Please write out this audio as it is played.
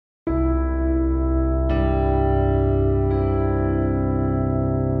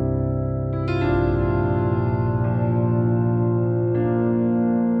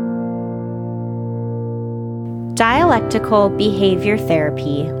Dialectical behavior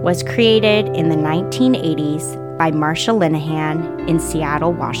therapy was created in the 1980s by Marsha Linehan in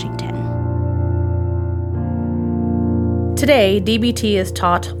Seattle, Washington. Today, DBT is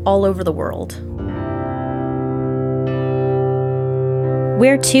taught all over the world.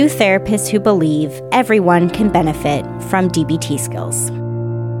 We're two therapists who believe everyone can benefit from DBT skills.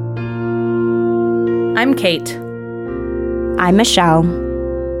 I'm Kate. I'm Michelle.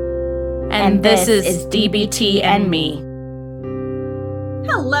 And this is DBT and Me.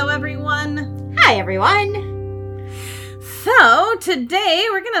 Hello, everyone. Hi, everyone. So, today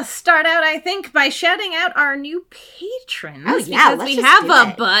we're going to start out, I think, by shouting out our new patrons. Oh, yeah, because we have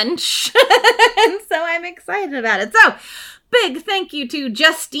a bunch. And so I'm excited about it. So, big thank you to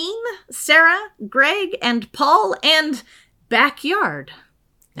Justine, Sarah, Greg, and Paul, and Backyard.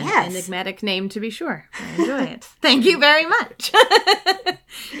 Yes. An enigmatic name, to be sure. I enjoy it. Thank you very much.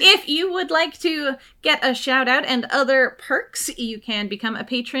 If you would like to get a shout out and other perks, you can become a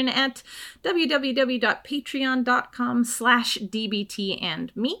patron at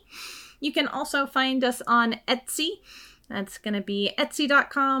www.patreon.com/dbtandme. You can also find us on Etsy. That's going to be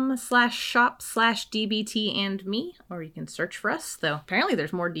etsy.com/shop/dbtandme, or you can search for us, though apparently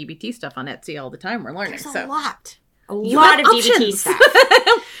there's more DBT stuff on Etsy all the time. We're learning. There's a lot. A You lot have of DBT options. stuff.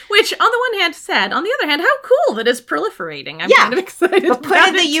 Which, on the one hand, sad. On the other hand, how cool that it's proliferating. I'm kind of excited But put about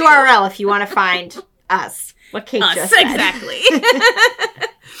in the it, too. URL if you want to find us. What Kate Us, just said. exactly.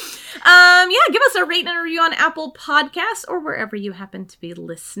 Give us a rate and a review on Apple Podcasts or wherever you happen to be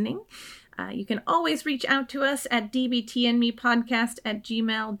listening. You can always reach out to us at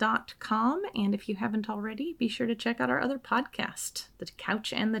dbtandmepodcast@gmail.com. And if you haven't already, be sure to check out our other podcast, The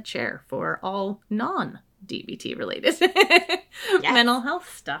Couch and the Chair, for all non-DBT related mental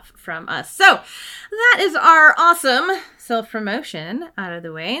health stuff from us. So that is our awesome self-promotion out of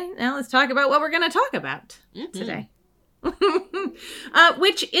the way. Now let's talk about what we're going to talk about today.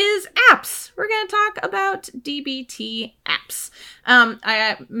 Which is apps. We're going to talk about DBT apps.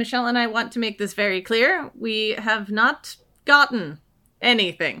 Michelle and I want to make this very clear. We have not gotten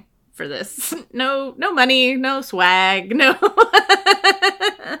anything for this. No money, no swag, no.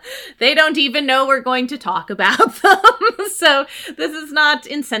 They don't even know we're going to talk about them. So this is not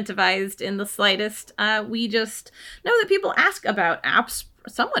incentivized in the slightest. We just know that people ask about apps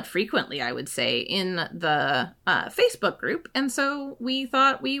somewhat frequently, I would say, in the Facebook group. And so we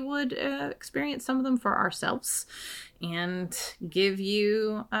thought we would experience some of them for ourselves and give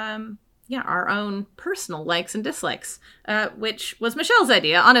you our own personal likes and dislikes, which was Michelle's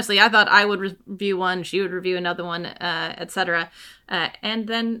idea. Honestly, I thought I would review one, she would review another one, etc. And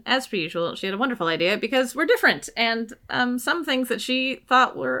then, as per usual, she had a wonderful idea because we're different. And some things that she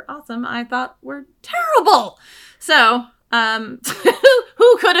thought were awesome, I thought were terrible. So,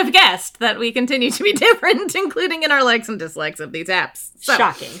 who could have guessed that we continue to be different, including in our likes and dislikes of these apps? So,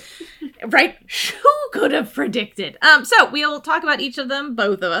 Shocking. Right? Who could have predicted? So we'll talk about each of them,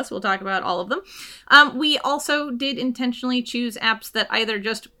 both of us. We'll talk about all of them. We also did intentionally choose apps that either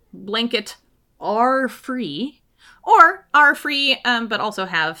just blanket are free or are free, but also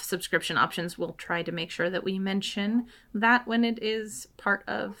have subscription options. We'll try to make sure that we mention that when it is part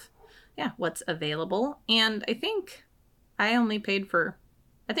of, what's available. And I think I paid for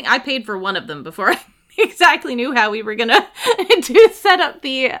one of them before I exactly knew how we were gonna set up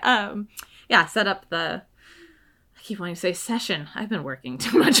the I keep wanting to say session. I've been working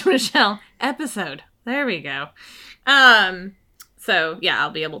too much, Michelle. Episode. There we go. So yeah,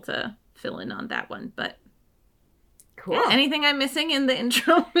 I'll be able to fill in on that one. But Cool. yeah, anything I'm missing in the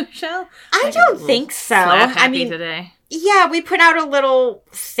intro, Michelle? I don't think so. I mean, today. Yeah, we put out a little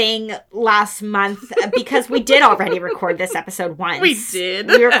thing last month because we did already record this episode once. We did.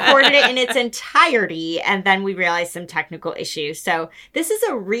 We recorded it in its entirety, and then we realized some technical issues. So this is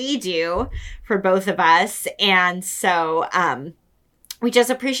a redo for both of us, and so we just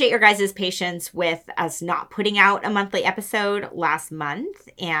appreciate your guys' patience with us not putting out a monthly episode last month.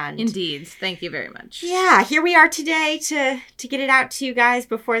 And Indeed. Thank you very much. yeah, here we are today to get it out to you guys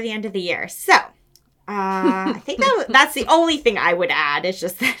before the end of the year. So I think that's the only thing I would add. It's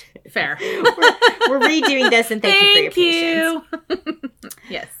just that Fair. we're redoing this, and thank you for your patience.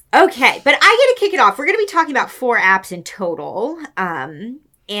 Yes. Okay, but I get to kick it off. We're going to be talking about 4 apps in total. And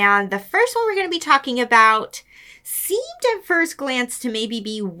the first one we're going to be talking about seemed at first glance to maybe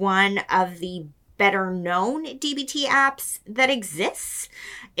be one of the better known DBT apps that exists.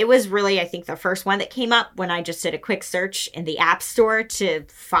 It was really, I think, the first one that came up when I just did a quick search in the App Store to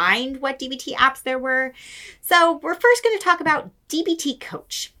find what DBT apps there were. So we're first going to talk about DBT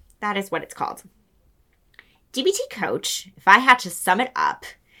Coach. That is what it's called. DBT Coach, if I had to sum it up,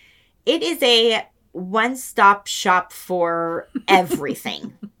 it is a one-stop shop for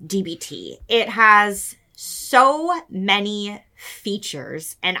everything DBT. It has so many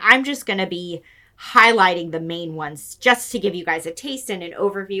features, and I'm just going to be highlighting the main ones just to give you guys a taste and an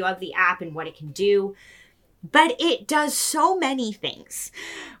overview of the app and what it can do. But it does so many things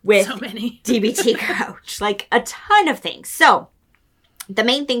with DBT Coach, like a ton of things. So the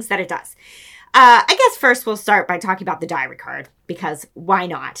main things that it does. I guess first we'll start by talking about the diary card, because why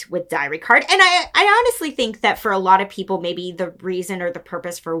not with diary card? And I honestly think that for a lot of people, maybe the reason or the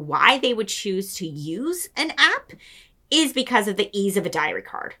purpose for why they would choose to use an app is because of the ease of a diary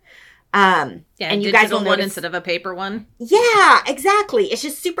card. And you guys will notice, one instead of a paper one. Yeah, exactly. It's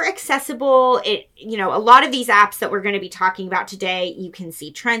just super accessible. A lot of these apps that we're going to be talking about today, you can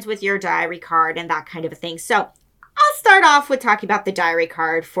see trends with your diary card and that kind of a thing. So I'll start off with talking about the diary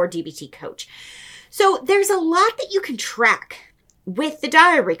card for DBT Coach. So there's a lot that you can track with the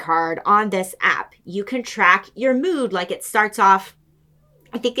diary card on this app. You can track your mood. Like, it starts off,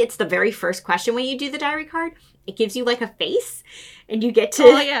 I think it's the very first question when you do the diary card. It gives you like a face, and you get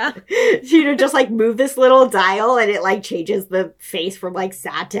to, just like move this little dial, and it like changes the face from like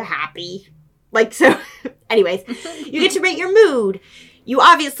sad to happy. Like, so anyways, you get to rate your mood. You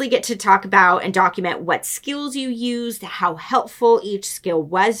obviously get to talk about and document what skills you used, how helpful each skill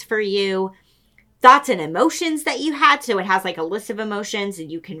was for you, thoughts and emotions that you had. So it has like a list of emotions,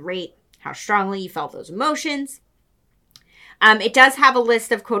 and you can rate how strongly you felt those emotions. It does have a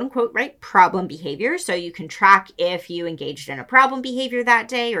list of quote unquote, right, problem behavior. So you can track if you engaged in a problem behavior that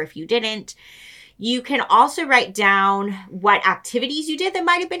day or if you didn't. You can also write down what activities you did that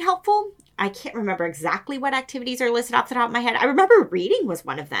might have been helpful. I can't remember exactly what activities are listed off the top of my head. I remember reading was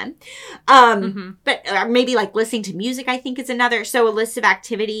one of them. But maybe like listening to music, I think, is another. So a list of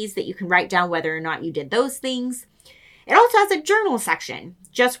activities that you can write down whether or not you did those things. It also has a journal section,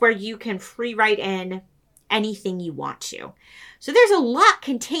 just where you can free write in anything you want to. So there's a lot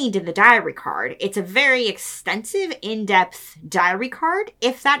contained in the diary card. It's a very extensive, in-depth diary card,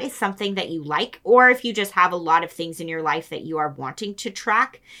 if that is something that you like, or if you just have a lot of things in your life that you are wanting to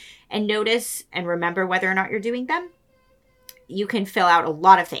track and notice and remember whether or not you're doing them. You can fill out a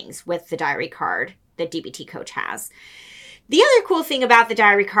lot of things with the diary card that DBT Coach has. The other cool thing about the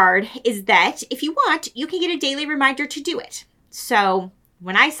diary card is that if you want, you can get a daily reminder to do it. So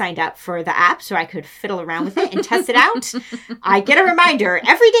when I signed up for the app so I could fiddle around with it and test it out, I get a reminder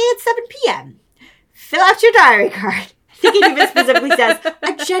every day at 7 p.m. Fill out your diary card. I think it even specifically says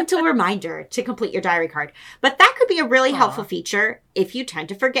a gentle reminder to complete your diary card. But that could be a really helpful feature if you tend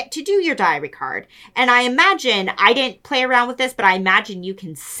to forget to do your diary card. And I imagine, I didn't play around with this, but I imagine you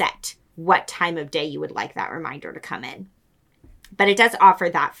can set what time of day you would like that reminder to come in. But it does offer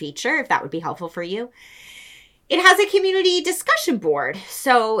that feature if that would be helpful for you. It has a community discussion board.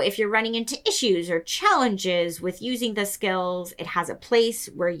 So if you're running into issues or challenges with using the skills, it has a place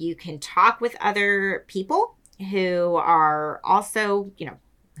where you can talk with other people who are also,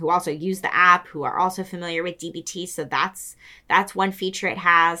 who also use the app, who are also familiar with DBT. So that's one feature it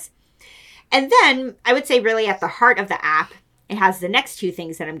has. And then I would say really at the heart of the app, it has the next two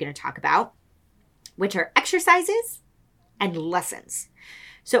things that I'm going to talk about, which are exercises and lessons.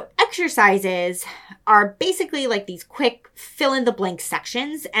 So exercises are basically like these quick fill in the blank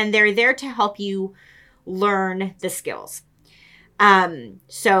sections, and they're there to help you learn the skills.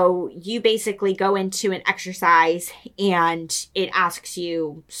 So you basically go into an exercise and it asks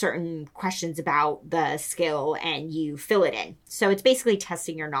you certain questions about the skill and you fill it in. So it's basically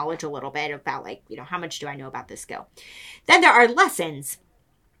testing your knowledge a little bit about how much do I know about this skill? Then there are lessons.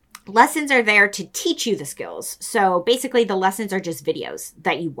 Lessons are there to teach you the skills. So basically the lessons are just videos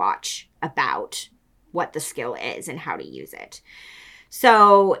that you watch about what the skill is and how to use it.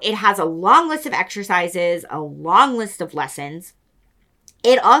 So it has a long list of exercises, a long list of lessons.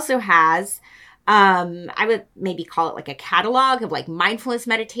 It also has, I would maybe call it like a catalog of like mindfulness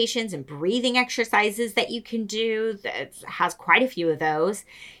meditations and breathing exercises that you can do. That has quite a few of those.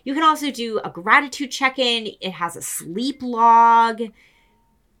 You can also do a gratitude check-in. It has a sleep log.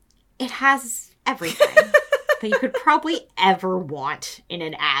 It has everything that you could probably ever want in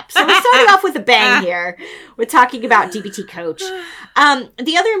an app. So we're starting off with a bang here. We're talking about DBT Coach.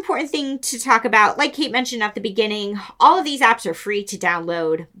 The other important thing to talk about, like Kate mentioned at the beginning, all of these apps are free to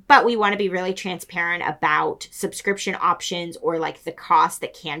download, but we want to be really transparent about subscription options or like the cost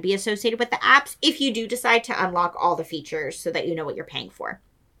that can be associated with the apps if you do decide to unlock all the features so that you know what you're paying for.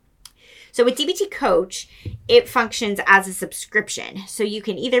 So with DBT Coach, it functions as a subscription. So you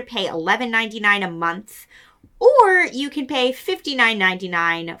can either pay $11.99 a month or you can pay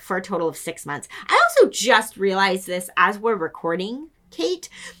 $59.99 for a total of 6 months. I also just realized this as we're recording, Kate,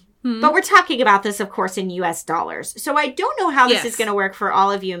 But we're talking about this, of course, in US dollars. So I don't know how this is going to work for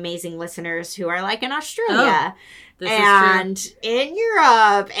all of you amazing listeners who are like in Australia and in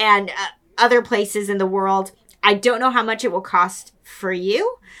Europe and other places in the world. I don't know how much it will cost for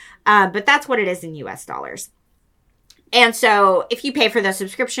you, but that's what it is in US dollars. And so if you pay for the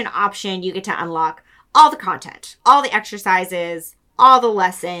subscription option, you get to unlock all the content, all the exercises, all the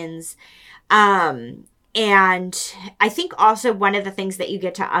lessons. And I think also one of the things that you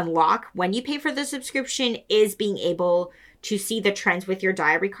get to unlock when you pay for the subscription is being able to see the trends with your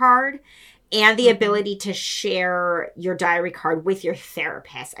diary card and the ability to share your diary card with your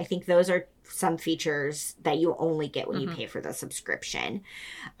therapist. I think those are some features that you only get when you pay for the subscription.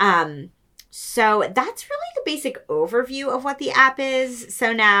 So that's really the basic overview of what the app is.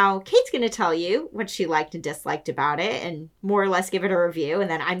 So now Kate's going to tell you what she liked and disliked about it and more or less give it a review. And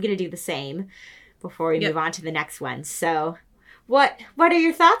then I'm going to do the same before we move on to the next one. So what are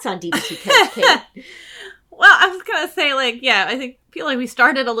your thoughts on DBT Coach, Kate? Well, I was going to say, like, I feel like we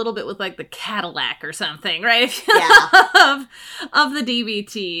started a little bit with, like, the Cadillac or something, right? of the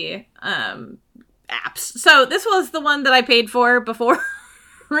DBT apps. So this was the one that I paid for before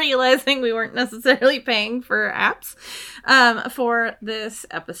realizing we weren't necessarily paying for apps for this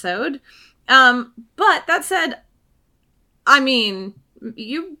episode. But that said, I mean,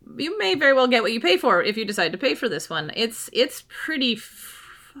 you may very well get what you pay for if you decide to pay for this one. It's pretty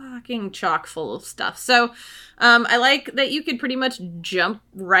fucking chock full of stuff. So I like that you could pretty much jump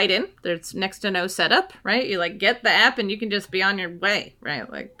right in. There's next to no setup, right? You like get the app and you can just be on your way,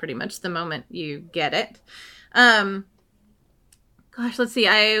 right? Like pretty much the moment you get it. Gosh, let's see.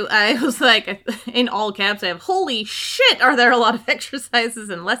 I was like, in all caps, I have, holy shit, are there a lot of exercises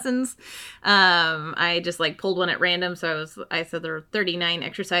and lessons? I just like pulled one at random. So I said there were 39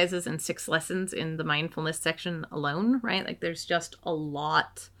 exercises and 6 lessons in the mindfulness section alone, right? Like there's just a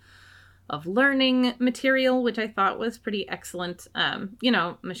lot of learning material, which I thought was pretty excellent.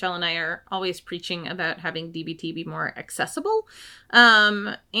 Michelle and I are always preaching about having DBT be more accessible.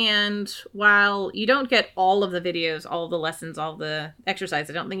 And while you don't get all of the videos, all of the lessons, all of the exercise,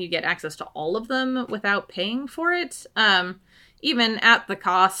 I don't think you get access to all of them without paying for it. Even at the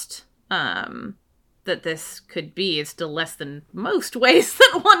cost, that this could be is still less than most ways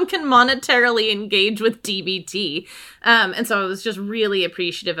that one can monetarily engage with DBT. And so I was just really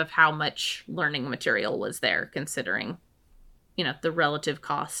appreciative of how much learning material was there, considering, the relative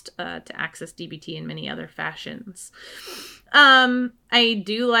cost to access DBT in many other fashions. I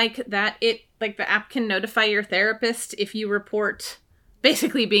do like that the app can notify your therapist if you report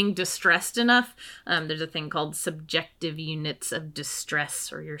basically being distressed enough. There's a thing called subjective units of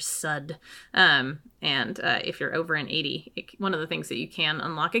distress, or your SUD. And if you're over an 80, one of the things that you can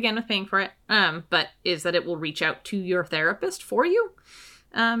unlock, again with paying for it, but is that it will reach out to your therapist for you.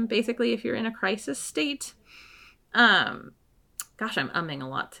 Basically, if you're in a crisis state. Gosh, I'm umming a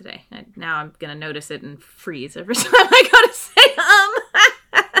lot today. Now I'm going to notice it and freeze every time I go to say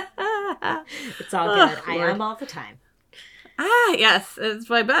It's all good. I all the time. Yes, it's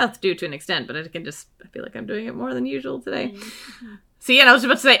my mouth due to an extent, but I feel like I'm doing it more than usual today. See, and I was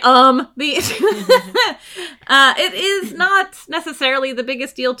about to say, it is not necessarily the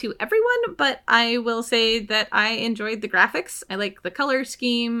biggest deal to everyone, but I will say that I enjoyed the graphics. I like the color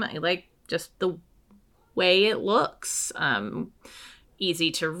scheme. I like just the way it looks.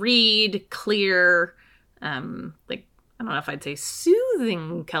 Easy to read, clear, I don't know if I'd say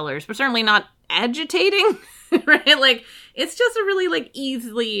soothing colors, but certainly not agitating, right? Like, it's just a really,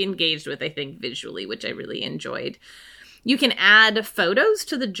 easily engaged with, I think, visually, which I really enjoyed. You can add photos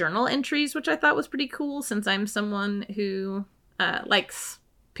to the journal entries, which I thought was pretty cool, since I'm someone who likes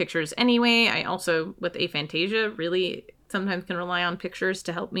pictures anyway. I also, with aphantasia, really sometimes can rely on pictures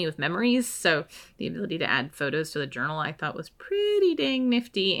to help me with memories. So the ability to add photos to the journal I thought was pretty dang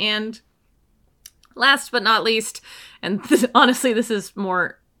nifty. And last but not least, and honestly, this is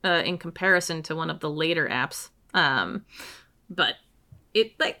more in comparison to one of the later apps, but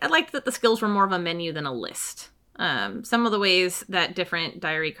I liked that the skills were more of a menu than a list. Some of the ways that different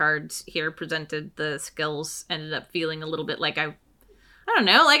diary cards here presented the skills ended up feeling a little bit like I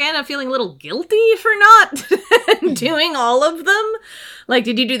ended up feeling a little guilty for not doing all of them. Like,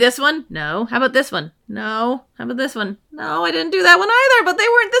 did you do this one? No. How about this one? No. How about this one? No, I didn't do that one either, but they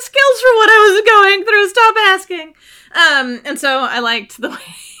weren't the skills for what I was going through. Stop asking. And so I liked the way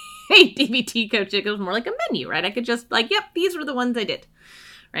DBT Coach, it was more like a menu, right? I could just yep, these were the ones I did,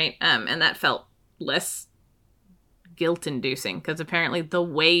 right? And that felt less guilt-inducing, because apparently the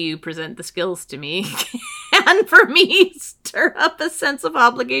way you present the skills to me can, for me, stir up a sense of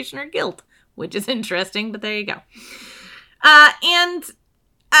obligation or guilt, which is interesting, but there you go. And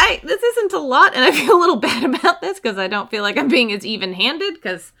this isn't a lot, and I feel a little bad about this because I don't feel like I'm being as even-handed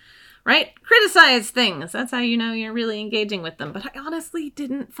because, right? Criticize things. That's how you know you're really engaging with them. But I honestly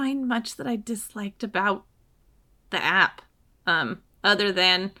didn't find much that I disliked about the app. Other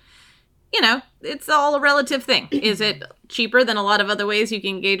than, it's all a relative thing. Is it cheaper than a lot of other ways you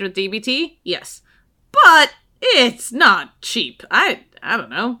can engage with DBT? Yes. But it's not cheap. I don't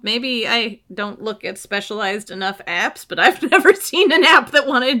know. Maybe I don't look at specialized enough apps, but I've never seen an app that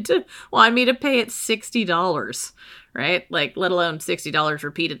wanted me to pay it $60, right? Like, let alone $60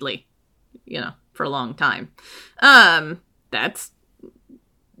 repeatedly, for a long time. That's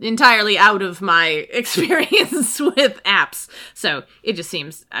entirely out of my experience with apps. So it just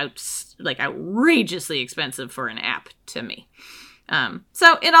seems outrageously expensive for an app to me.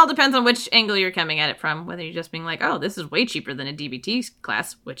 So it all depends on which angle you're coming at it from, whether you're just being like, oh, this is way cheaper than a DBT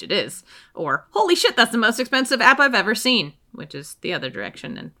class, which it is, or holy shit, that's the most expensive app I've ever seen, which is the other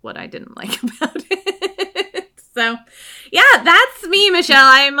direction and what I didn't like about it. So yeah, that's me, Michelle.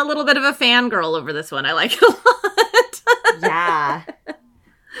 I'm a little bit of a fangirl over this one. I like it a lot. Yeah.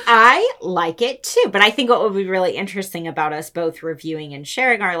 I like it too, but I think what would be really interesting about us both reviewing and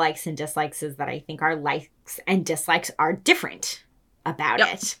sharing our likes and dislikes is that I think our likes and dislikes are different about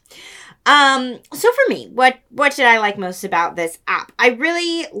it. So for me, what did I like most about this app? I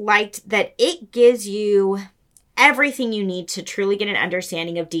really liked that it gives you everything you need to truly get an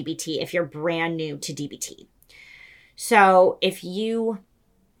understanding of DBT if you're brand new to DBT. So if you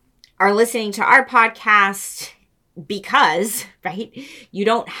are listening to our podcast because, right, you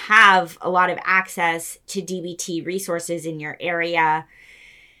don't have a lot of access to DBT resources in your area,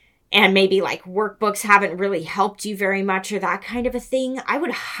 and maybe like workbooks haven't really helped you very much or that kind of a thing, I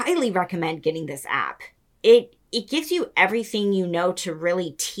would highly recommend getting this app. It gives you everything you know to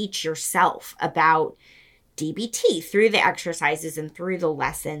really teach yourself about DBT through the exercises and through the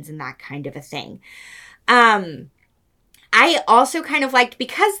lessons and that kind of a thing. I also kind of liked,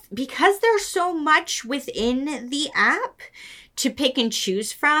 because there's so much within the app to pick and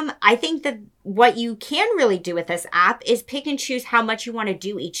choose from, I think that what you can really do with this app is pick and choose how much you want to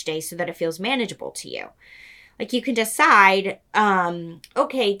do each day so that it feels manageable to you. Like you can decide,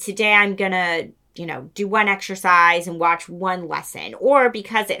 okay, today I'm going to, do one exercise and watch one lesson. Or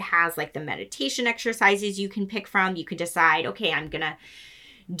because it has like the meditation exercises you can pick from, you can decide, okay, I'm going to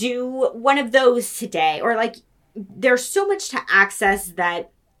do one of those today. Or like, there's so much to access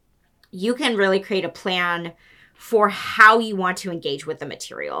that you can really create a plan for how you want to engage with the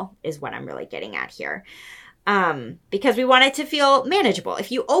material is what I'm really getting at here. Because we want it to feel manageable. If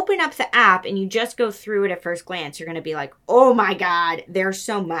you open up the app and you just go through it at first glance, you're going to be like, oh my God, there's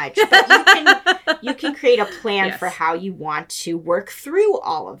so much. But you can create a plan for how you want to work through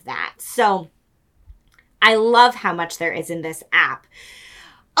all of that. So I love how much there is in this app.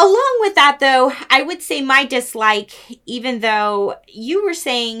 Along with that, though, I would say my dislike, even though you were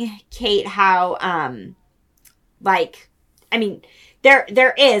saying, Kate, how,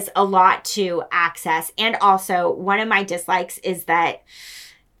 there is a lot to access. And also, one of my dislikes is that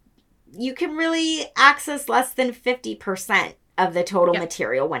you can really access less than 50% of the total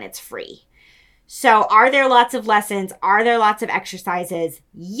material when it's free. So are there lots of lessons? Are there lots of exercises?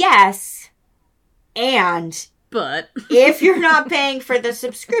 Yes. But if you're not paying for the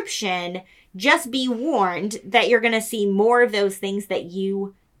subscription, just be warned that you're going to see more of those things that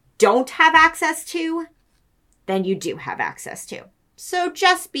you don't have access to than you do have access to. So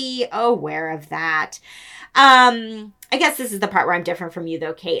just be aware of that. I guess this is the part where I'm different from you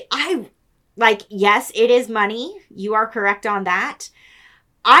though, Kate. Yes, it is money. You are correct on that.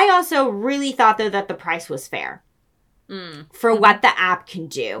 I also really thought though that the price was fair for what the app can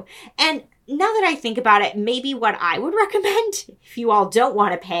do. And now that I think about it, maybe what I would recommend, if you all don't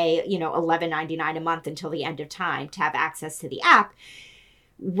want to pay, $11.99 a month until the end of time to have access to the app,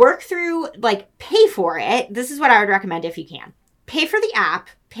 work through, pay for it. This is what I would recommend if you can. Pay for the app,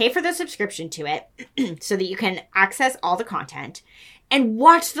 pay for the subscription to it so that you can access all the content and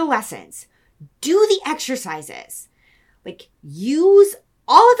watch the lessons. Do the exercises. Use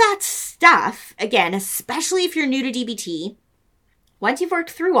all of that stuff, again, especially if you're new to DBT. Once you've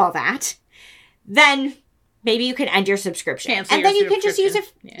worked through all that, then maybe you can end your subscription. And then you can just use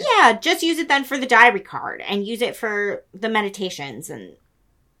it. Yeah, just use it then for the diary card and use it for the meditations and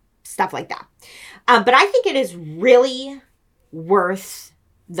stuff like that. But I think it is really worth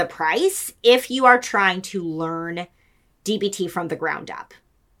the price if you are trying to learn DBT from the ground up.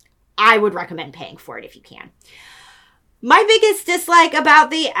 I would recommend paying for it if you can. My biggest dislike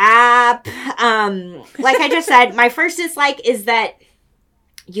about the app, like I just said, my first dislike is that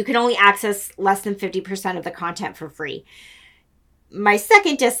you can only access less than 50% of the content for free. my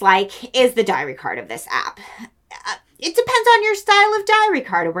second dislike is the diary card of this app. It depends on your style of diary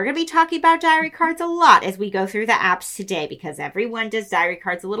card, and we're going to be talking about diary cards a lot as we go through the apps today, because everyone does diary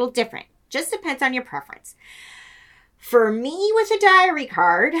cards a little different. Just depends on your preference. For me, with a diary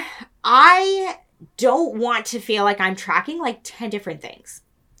card, I don't want to feel like I'm tracking like 10 different things.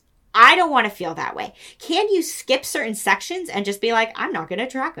 I don't want to feel that way. Can you skip certain sections and just be like, I'm not going to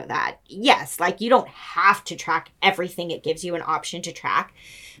track that? Yes, like you don't have to track everything. It gives you an option to track.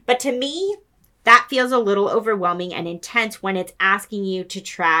 But to me, that feels a little overwhelming and intense when it's asking you to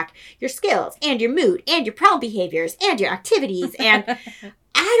track your skills and your mood and your problem behaviors and your activities. And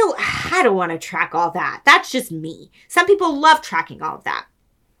I don't want to track all that. That's just me. Some people love tracking all of that.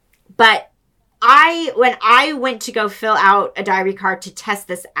 But when I went to go fill out a diary card to test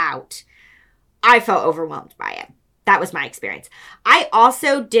this out, I felt overwhelmed by it. That was my experience. I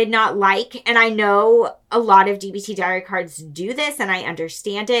also did not like, and I know a lot of DBT diary cards do this and I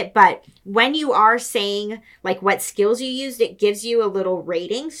understand it, but when you are saying like what skills you used, it gives you a little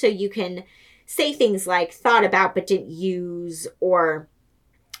rating. So you can say things like thought about but didn't use, or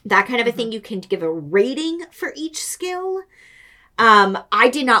that kind of a thing. You can give a rating for each skill. I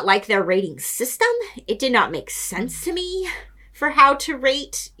did not like their rating system. It did not make sense to me for how to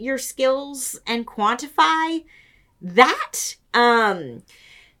rate your skills and quantify that.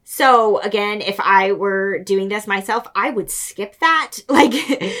 So again, if I were doing this myself, I would skip that.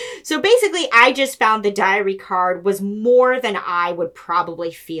 So basically I just found the diary card was more than I would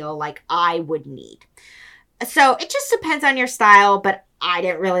probably feel like I would need. So it just depends on your style, but I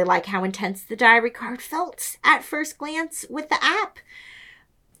didn't really like how intense the diary card felt at first glance with the app.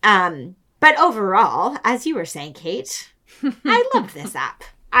 But overall, as you were saying, Kate, I loved this app.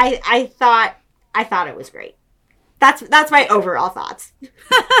 I thought it was great. That's my overall thoughts.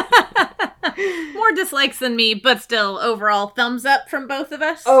 More dislikes than me, but still overall thumbs up from both of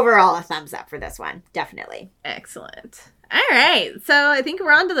us. Overall, a thumbs up for this one. Definitely. Excellent. All right. So I think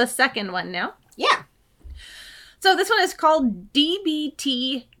we're on to the second one now. Yeah. So this one is called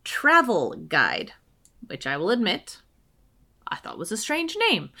DBT Travel Guide, which I will admit I thought was a strange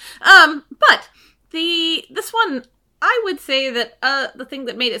name. But this one, I would say that the thing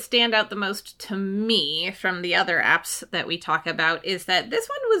that made it stand out the most to me from the other apps that we talk about is that this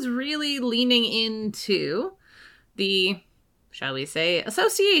one was really leaning into the, shall we say,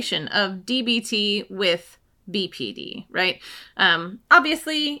 association of DBT with BPD, right?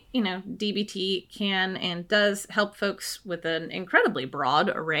 Obviously, DBT can and does help folks with an incredibly broad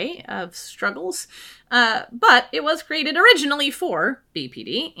array of struggles, but it was created originally for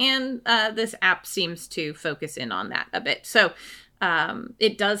BPD, and this app seems to focus in on that a bit. So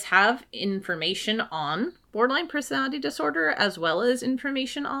it does have information on borderline personality disorder as well as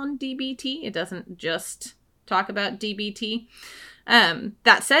information on DBT. It doesn't just talk about DBT.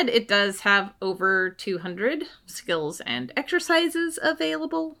 That said, it does have over 200 skills and exercises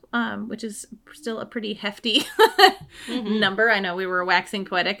available, which is still a pretty hefty number. I know we were waxing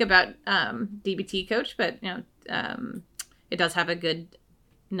poetic about DBT Coach, but it does have a good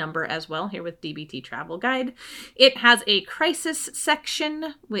number as well here with DBT Travel Guide. It has a crisis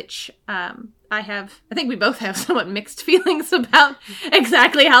section, which I think we both have somewhat mixed feelings about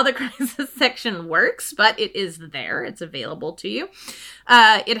exactly how the crisis section works, but it is there. It's available to you.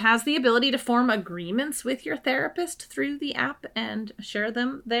 It has the ability to form agreements with your therapist through the app and share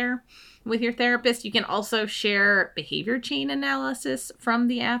them there with your therapist. You can also share behavior chain analysis from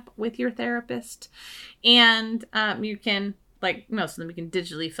the app with your therapist. And you can, like most of them, you can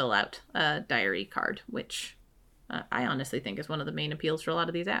digitally fill out a diary card, which I honestly think is one of the main appeals for a lot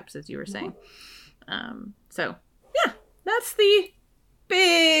of these apps, as you were saying. So, yeah, that's the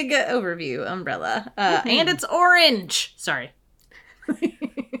big overview umbrella. And it's orange. Sorry.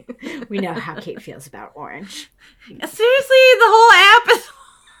 We know how Kate feels about orange. Seriously, the whole app is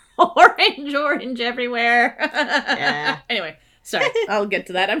orange everywhere. Yeah. Anyway, sorry. I'll get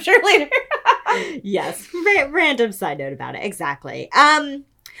to that, I'm sure, later. Yes. Random side note about it. Exactly.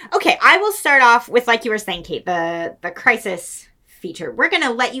 Okay, I will start off with, like you were saying, Kate, the crisis feature. We're going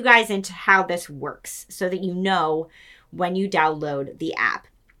to let you guys into how this works so that you know when you download the app.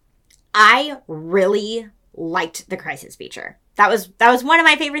 I really liked the crisis feature. That was one of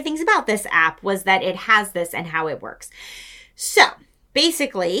my favorite things about this app, was that it has this and how it works. So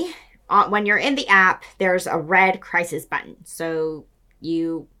basically, when you're in the app, there's a red crisis button. So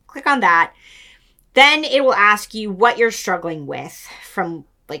you click on that. Then it will ask you what you're struggling with from,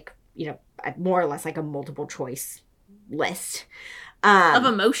 more or less like a multiple choice list. Of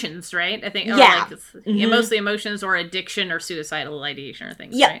emotions, right? I think. Yeah. Mostly emotions or addiction or suicidal ideation or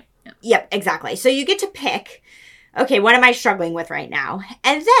things, yep. right? Yep, exactly. So you get to pick okay, what am I struggling with right now?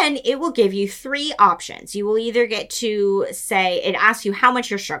 And then it will give you 3 options. You will either get to say, it asks you how much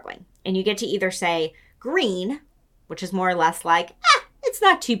you're struggling. And you get to either say green, which is more or less like, it's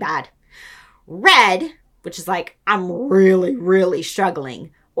not too bad. Red, which is like, I'm really, really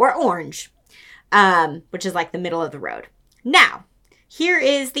struggling. Or orange, which is like the middle of the road. Now, here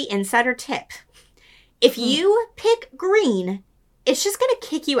is the insider tip. If you pick green, it's just going to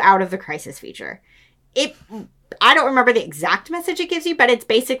kick you out of the crisis feature. I don't remember the exact message it gives you, but it's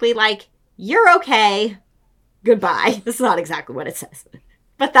basically like, you're okay, goodbye. This is not exactly what it says,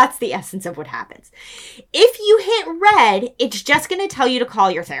 but that's the essence of what happens. If you hit red, it's just going to tell you to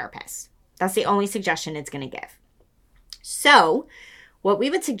call your therapist. That's the only suggestion it's going to give. So what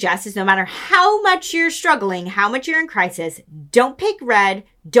we would suggest is no matter how much you're struggling, how much you're in crisis, don't pick red,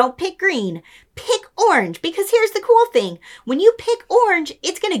 don't pick green, pick orange. Because here's the cool thing. When you pick orange,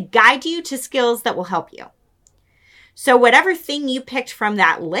 it's going to guide you to skills that will help you. So whatever thing you picked from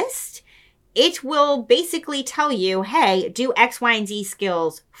that list, it will basically tell you, hey, do X, Y, and Z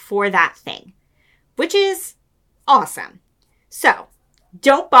skills for that thing, which is awesome. So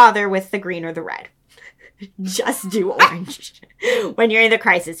don't bother with the green or the red. Just do orange when you're in the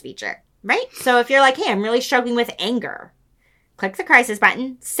crisis feature, right? So if you're like, hey, I'm really struggling with anger, click the crisis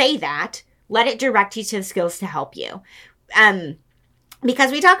button, say that, let it direct you to the skills to help you.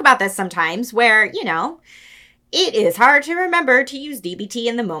 Because we talk about this sometimes where, it is hard to remember to use DBT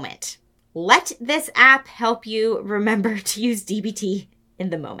in the moment. Let this app help you remember to use DBT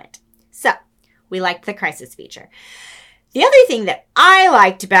in the moment. So we liked the crisis feature. The other thing that I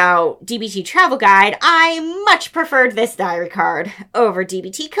liked about DBT Travel Guide, I much preferred this diary card over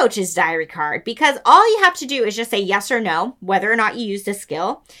DBT Coach's diary card because all you have to do is just say yes or no, whether or not you used a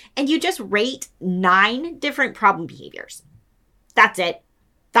skill, and you just rate 9 different problem behaviors. That's it.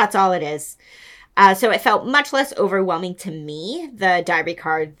 That's all it is. So it felt much less overwhelming to me, the diary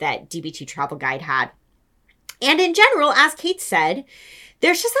card that DBT Travel Guide had. And in general, as Kate said,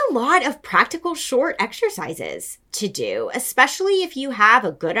 there's just a lot of practical short exercises to do, especially if you have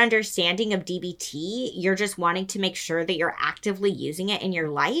a good understanding of DBT, you're just wanting to make sure that you're actively using it in your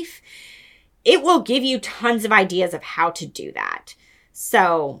life. It will give you tons of ideas of how to do that.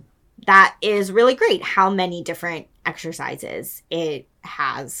 So that is really great how many different exercises it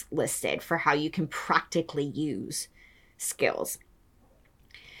has listed for how you can practically use skills.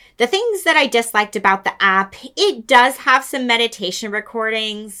 The things that I disliked about the app, it does have some meditation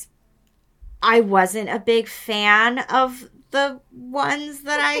recordings. I wasn't a big fan of the ones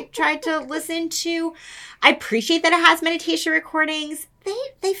that I tried to listen to. I appreciate that it has meditation recordings.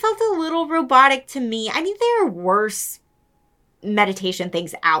 They felt a little robotic to me. I mean, there are worse meditation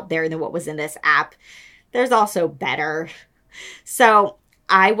things out there than what was in this app. There's also better. So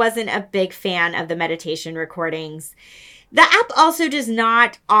I wasn't a big fan of the meditation recordings. The app also does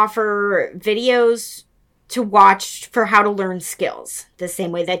not offer videos to watch for how to learn skills the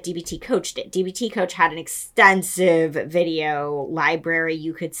same way that DBT Coach did. DBT Coach had an extensive video library,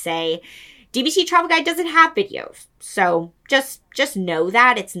 you could say. DBT Travel Guide doesn't have videos. So just know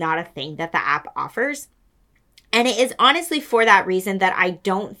that it's not a thing that the app offers. And it is honestly for that reason that I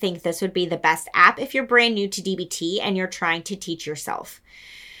don't think this would be the best app if you're brand new to DBT and you're trying to teach yourself.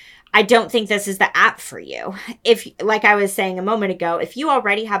 I don't think this is the app for you. If, like I was saying a moment ago, if you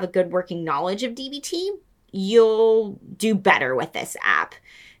already have a good working knowledge of DBT, you'll do better with this app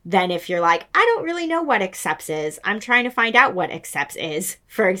than if you're like, I don't really know what Accepts is. I'm trying to find out what Accepts is,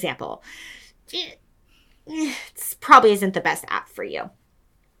 for example. It probably isn't the best app for you.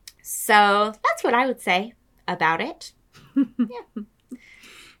 So that's what I would say about it. Yeah.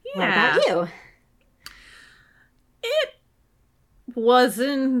 What about you? It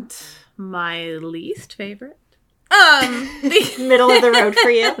wasn't my least favorite. The middle of the road for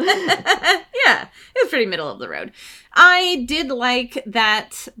you. Yeah, it was pretty middle of the road. I did like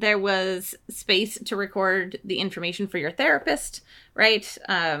that there was space to record the information for your therapist, right?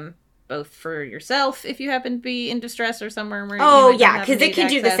 Both for yourself if you happen to be in distress or somewhere where because it can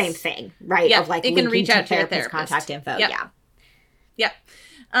do the same thing, right? Yeah, of like it can reach out to your therapist. Contact info. Yep. Yeah.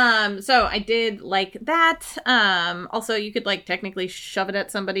 So I did like that. Also, you could technically shove it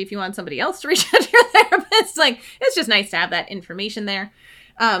at somebody if you want somebody else to reach out to your therapist. It's just nice to have that information there.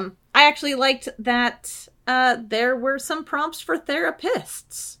 I actually liked that there were some prompts for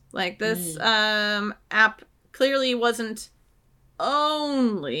therapists. This app clearly wasn't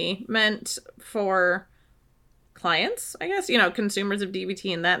only meant for clients, I guess, consumers of DBT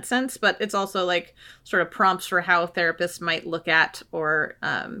in that sense, but it's also sort of prompts for how therapists might look at or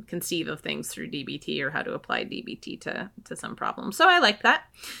conceive of things through DBT or how to apply DBT to some problems. So I like that.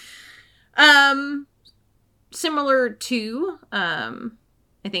 similar to, I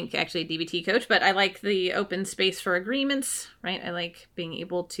think actually DBT Coach, but I like the open space for agreements, right? I like being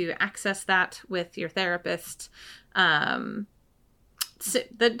able to access that with your therapist. The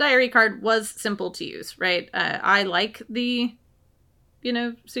diary card was simple to use, right? I like the,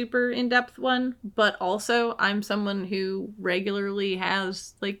 super in-depth one, but also I'm someone who regularly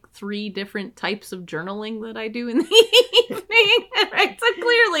has like 3 different types of journaling that I do in the evening, right? So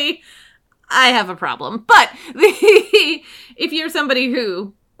clearly I have a problem. But if you're somebody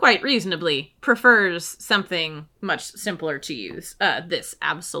who quite reasonably prefers something much simpler to use, this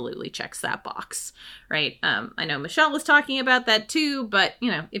absolutely checks that box, right? I know Michelle was talking about that too, but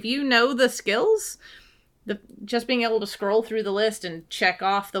if you know the skills, just being able to scroll through the list and check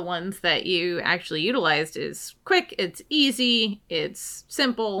off the ones that you actually utilized is quick, it's easy, it's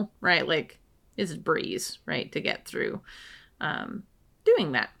simple, right? Like, it's a breeze, right, to get through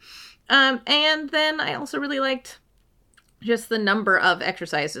doing that. And then I also really liked just the number of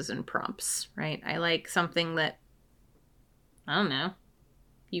exercises and prompts, right? I like something that, I don't know,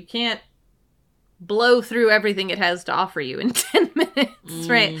 you can't blow through everything it has to offer you in 10 minutes,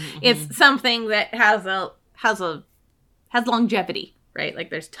 right? It's something that has longevity, right?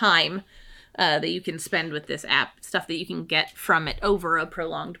 Like, there's time that you can spend with this app, stuff that you can get from it over a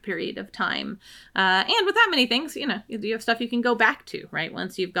prolonged period of time. And with that many things, you have stuff you can go back to, right?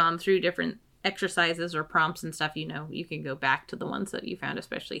 Once you've gone through different exercises or prompts and stuff, you can go back to the ones that you found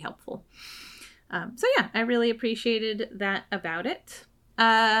especially helpful. So yeah, I really appreciated that about it.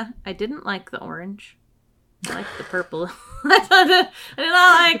 I didn't like the orange. I liked the purple. I did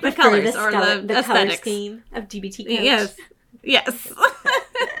not like the colors or the aesthetics. Color scheme of DBT Coach. Yes.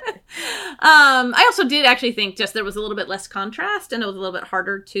 I also did actually think just there was a little bit less contrast, and it was a little bit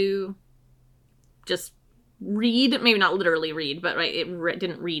harder to just read. Maybe not literally read, but right, it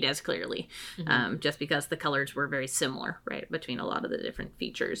didn't read as clearly, just because the colors were very similar, right, between a lot of the different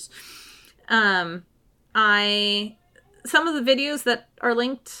features. Some of the videos that are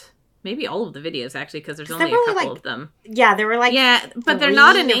linked, maybe all of the videos actually, because there's only a couple of them. Yeah, there were like but they're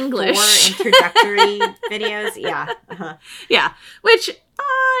not in English. 4 introductory videos. Yeah, yeah, which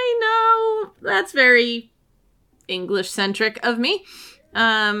I know that's very English centric of me.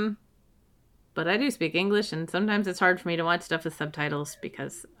 But I do speak English, and sometimes it's hard for me to watch stuff with subtitles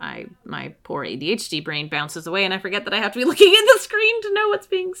because my poor ADHD brain bounces away, and I forget that I have to be looking at the screen to know what's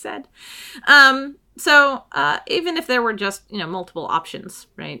being said. So even if there were just, multiple options,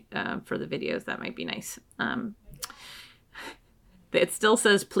 right, for the videos, that might be nice. It still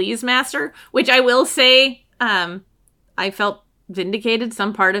says, please, master, which I will say, I felt vindicated.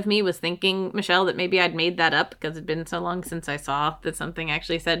 Some part of me was thinking, Michelle, that maybe I'd made that up because it'd been so long since I saw that something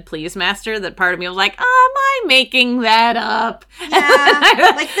actually said, please, master, that part of me was like, am I making that up? Yeah.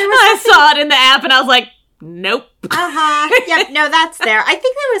 I saw it in the app and I was like, nope. Yep. No, that's there. I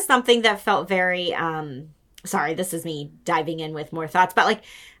think there was something that felt very, sorry, this is me diving in with more thoughts, but like,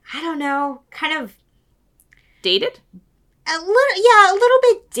 I don't know, kind of dated? A little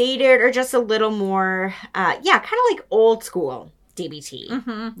bit dated, or just a little more, kind of like old school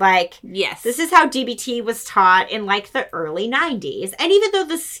DBT. Like, yes, this is how DBT was taught in like the early 90s. And even though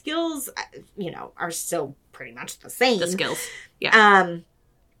the skills, are still pretty much the same. The skills. Yeah.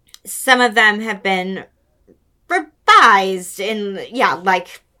 Some of them have been revised in,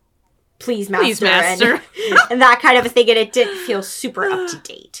 like, please master. And that kind of a thing. And it didn't feel super up to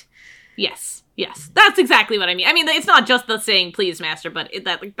date. Yes, that's exactly what I mean. I mean, it's not just the saying please master, but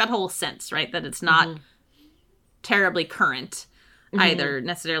that whole sense, right? That it's not terribly current, either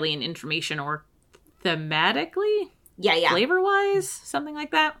necessarily in information or thematically. Yeah. Flavor-wise, something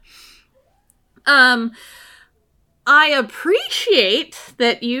like that. I appreciate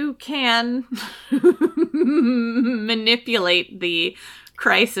that you can manipulate the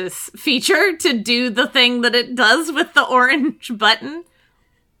crisis feature to do the thing that it does with the orange button.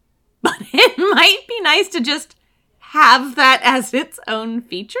 But it might be nice to just have that as its own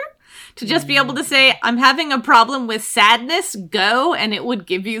feature. To just be able to say, I'm having a problem with sadness, go, and it would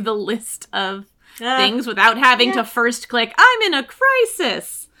give you the list of things without having to first click, I'm in a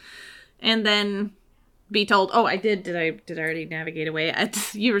crisis. And then be told, oh, I did I already navigate away?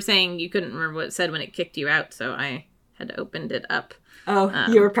 You were saying you couldn't remember what it said when it kicked you out, so I had opened it up. Oh,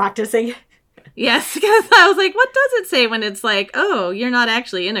 you were practicing? Yes, because I was like, what does it say when it's like, oh, you're not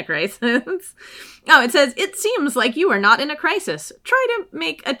actually in a crisis? Oh, it says, it seems like you are not in a crisis. Try to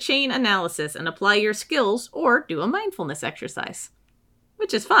make a chain analysis and apply your skills or do a mindfulness exercise.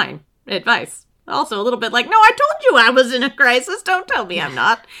 Which is fine advice. Also a little bit like, no, I told you I was in a crisis. Don't tell me I'm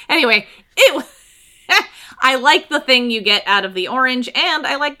not. Anyway, I like the thing you get out of the orange, and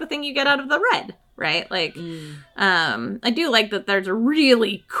I like the thing you get out of the red. right? Like, I do like that there's a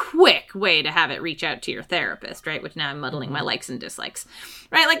really quick way to have it reach out to your therapist, right? Which now I'm muddling my likes and dislikes,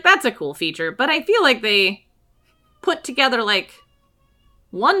 right? Like, that's a cool feature, but I feel like they put together, like,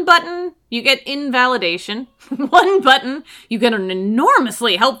 one button, you get invalidation. One button, you get an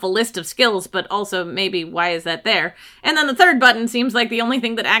enormously helpful list of skills, but also maybe why is that there? And then the third button seems like the only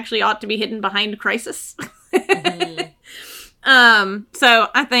thing that actually ought to be hidden behind crisis. So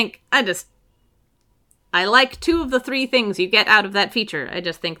I think I like 2 of the 3 things you get out of that feature. I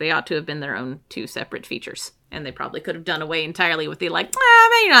just think they ought to have been their own 2 separate features. And they probably could have done away entirely with the like,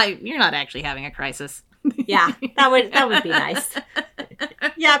 you're not actually having a crisis. Yeah, that would be nice.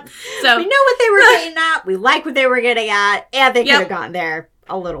 Yep. So we know what they were getting at. We like what they were getting at, and they could have gotten there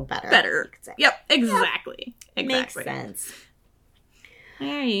a little better. Yep. Exactly. Yep. Makes sense.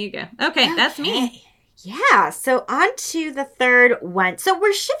 There you go. Okay, that's me. Yeah. So on to the third one. So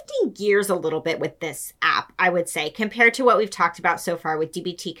we're shifting gears a little bit with this app, I would say, compared to what we've talked about so far with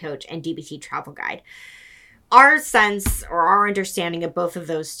DBT Coach and DBT Travel Guide. Our sense or our understanding of both of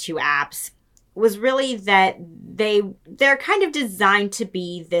those 2 apps was really that they're kind of designed to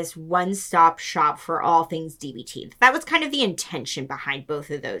be this one-stop shop for all things DBT. That was kind of the intention behind both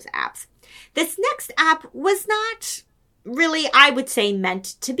of those apps. This next app was not really, I would say, meant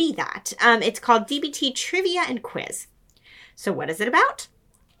to be that. It's called DBT Trivia and Quiz. So what is it about?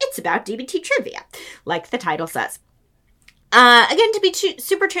 It's about DBT Trivia, like the title says. Again, to be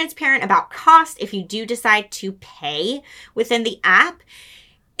super transparent about cost, if you do decide to pay within the app,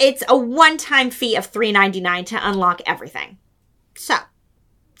 it's a one-time fee of $3.99 to unlock everything. So,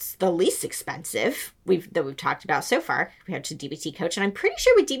 it's the least expensive that we've talked about so far compared to DBT Coach. And I'm pretty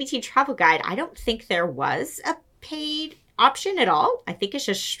sure with DBT Travel Guide, I don't think there was a paid option at all. I think it's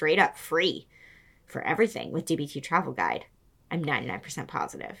just straight up free for everything with DBT Travel Guide. I'm 99%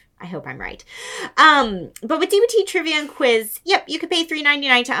 positive. I hope I'm right. But with DBT Trivia and Quiz, yep, you could pay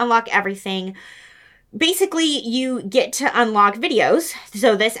 $3.99 to unlock everything. Basically, you get to unlock videos.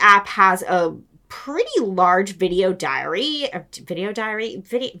 So this app has a pretty large video library.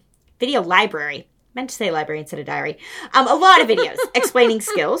 Meant to say library instead of diary. A lot of videos explaining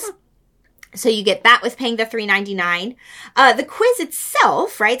skills. So you get that with paying the $3.99. The quiz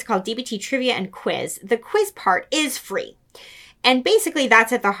itself, right? It's called DBT Trivia and Quiz. The quiz part is free. And basically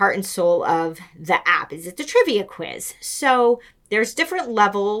that's at the heart and soul of the app, is it's a trivia quiz. So there's different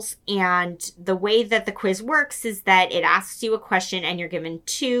levels, and the way that the quiz works is that it asks you a question and you're given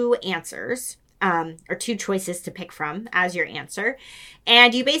 2 answers, or 2 choices to pick from as your answer.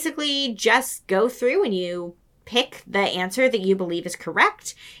 And you basically just go through and you pick the answer that you believe is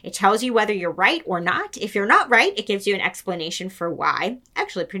correct. It tells you whether you're right or not. If you're not right, it gives you an explanation for why.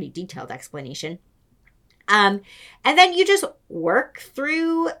 Actually, a pretty detailed explanation. And then you just work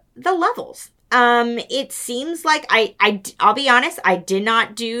through the levels. It seems like I'll be honest, I did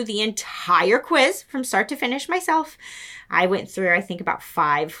not do the entire quiz from start to finish myself. I went through, I think, about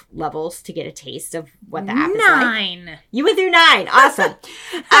 5 levels to get a taste of what the app is like. 9. You went through 9. Awesome.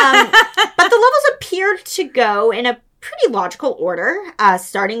 But the levels appeared to go in a pretty logical order,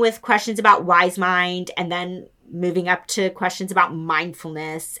 starting with questions about wise mind and then moving up to questions about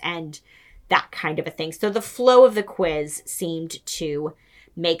mindfulness and that kind of a thing. So the flow of the quiz seemed to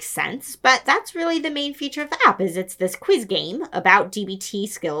make sense, but that's really the main feature of the app, is it's this quiz game about DBT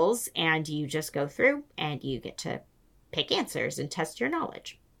skills, and you just go through and you get to pick answers and test your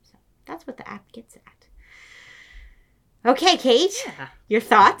knowledge. So that's what the app gets at. Okay, Kate, Your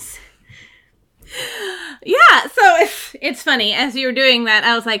thoughts? Yeah, so it's funny, as you were doing that,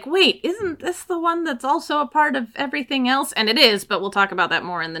 I was like, wait, isn't this the one that's also a part of everything else? And it is, but we'll talk about that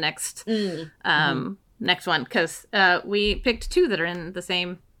more in the next next one, because we picked 2 that are in the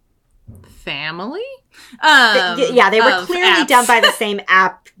same family. They were clearly done by the same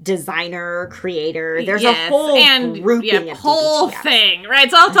app designer, creator. There's a whole grouping of whole DBT apps. thing, right?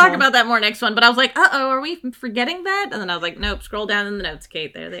 So I'll talk about that more next one. But I was like, are we forgetting that? And then I was like, nope, scroll down in the notes,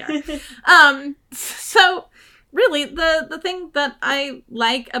 Kate. There they are. So really, the thing that I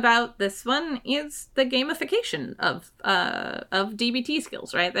like about this one is the gamification of DBT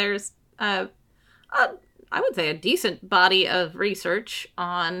skills, right? There's I would say a decent body of research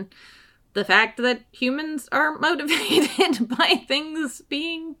on the fact that humans are motivated by things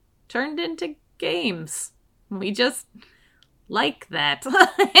being turned into games. We just like that.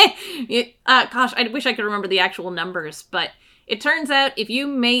 Gosh, I wish I could remember the actual numbers, but it turns out if you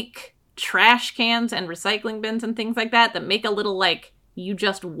make trash cans and recycling bins and things like that make a little, like, you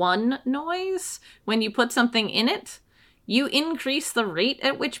just won noise when you put something in it, you increase the rate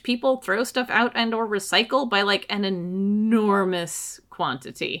at which people throw stuff out and or recycle by, like, an enormous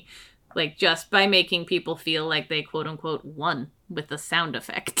quantity. Like, just by making people feel like they, quote unquote, won with the sound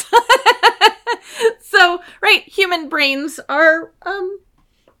effect. So, right, human brains are,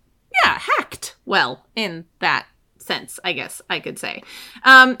 hacked well in that sense, I guess I could say.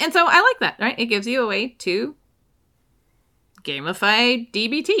 And so I like that, right? It gives you a way to gamify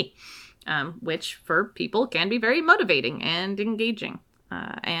DBT, which for people can be very motivating and engaging.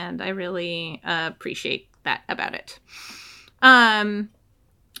 And I really appreciate that about it.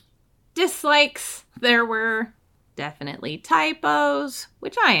 Dislikes, there were definitely typos,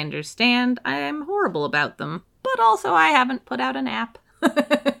 which I understand. I'm horrible about them, but also I haven't put out an app.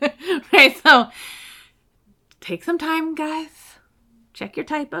 Right, so take some time, guys. Check your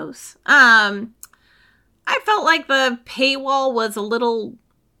typos. I felt like the paywall was a little,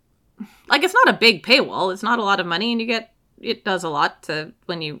 like, it's not a big paywall. It's not a lot of money, and it does a lot to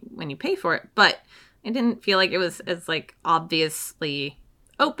when you pay for it, but it didn't feel like it was as, like, obviously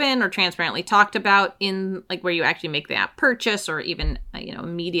open or transparently talked about in, like, where you actually make the app purchase, or even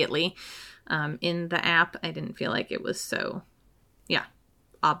immediately in the app. I didn't feel like it was so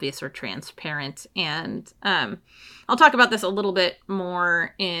obvious or transparent. And I'll talk about this a little bit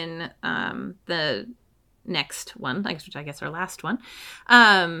more in the next one, which I guess our last one.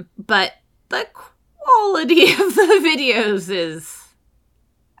 But the quality of the videos is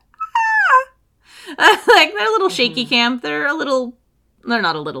like, they're a little shaky cam. They're not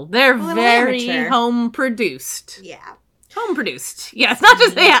a little. They're very amateur. Home produced. Yeah. Home produced. Yeah, it's not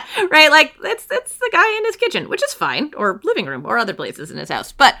just, right? Like, it's the guy in his kitchen, which is fine, or living room, or other places in his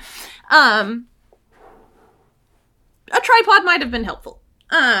house. But a tripod might have been helpful.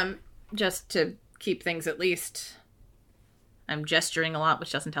 Just to keep things at least, I'm gesturing a lot,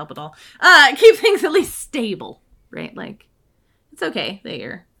 which doesn't help at all. Keep things at least stable, right? Like, it's okay that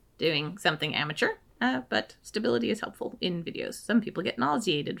you're doing something amateur, but stability is helpful in videos. Some people get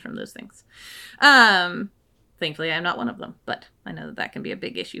nauseated from those things. Thankfully, I'm not one of them, but I know that can be a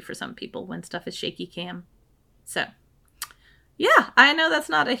big issue for some people when stuff is shaky cam. So, yeah, I know that's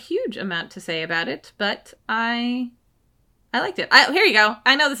not a huge amount to say about it, but I liked it. Here you go.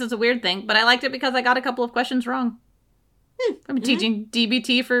 I know this is a weird thing, but I liked it because I got a couple of questions wrong. I've been teaching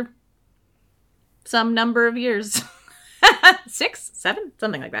DBT for some number of years. 6, 7,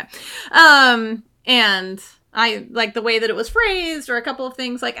 something like that. And I like the way that it was phrased, or a couple of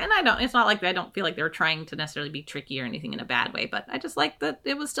things, like, and it's not like I don't feel like they were trying to necessarily be tricky or anything in a bad way, but I just like that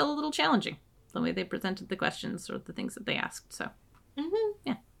it was still a little challenging, the way they presented the questions or the things that they asked. So,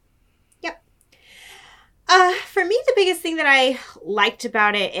 yeah. Yep. For me, the biggest thing that I liked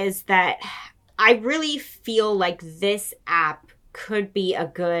about it is that I really feel like this app could be a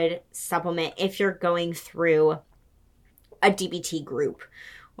good supplement if you're going through a DBT group,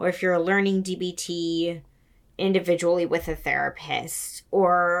 or if you're learning DBT individually with a therapist,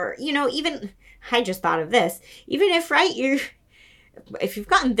 or, even, I just thought of this, even if, right, if you've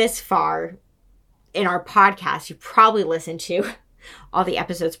gotten this far in our podcast, you probably listened to all the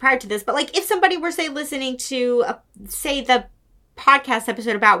episodes prior to this, but, like, if somebody were, say, listening to, say, the podcast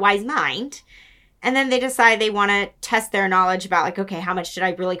episode about Wise Mind, and then they decide they want to test their knowledge about, like, okay, how much did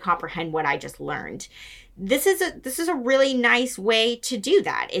I really comprehend what I just learned? This is a really nice way to do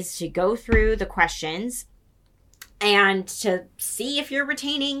that, is to go through the questions and to see if you're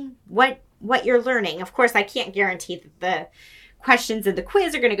retaining what you're learning. Of course, I can't guarantee that the questions in the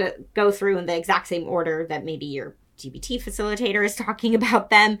quiz are going to go through in the exact same order that maybe your DBT facilitator is talking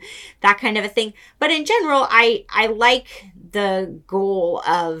about them, that kind of a thing. But in general, I like the goal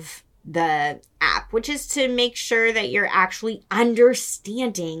of the app, which is to make sure that you're actually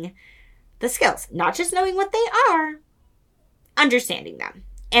understanding the skills, not just knowing what they are, understanding them,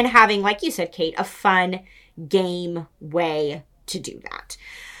 and having, like you said, Kate, a fun game way to do that.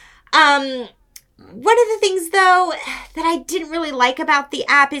 One of the things, though, that I didn't really like about the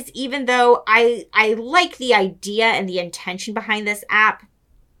app is, even though I like the idea and the intention behind this app,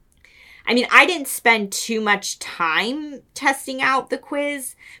 I mean, I didn't spend too much time testing out the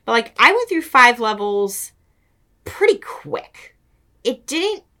quiz, but, like, I went through 5 levels pretty quick. It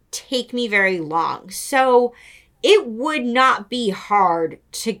didn't take me very long. So it would not be hard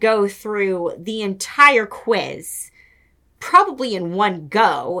to go through the entire quiz, probably in one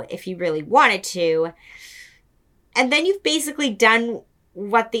go if you really wanted to. And then you've basically done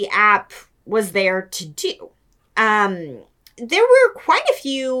what the app was there to do. There were quite a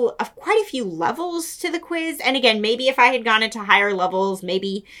few levels to the quiz. And again, maybe if I had gone into higher levels,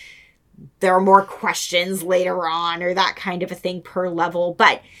 maybe there are more questions later on, or that kind of a thing per level.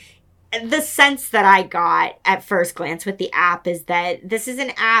 But the sense that I got at first glance with the app is that this is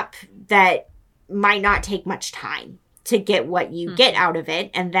an app that might not take much time. to get what you get out of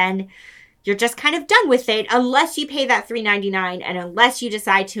it. And then you're just kind of done with it unless you pay that $3.99 and unless you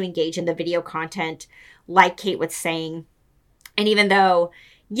decide to engage in the video content like Kate was saying. And even though,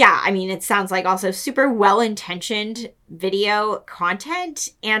 yeah, I mean, it sounds like also super well-intentioned video content,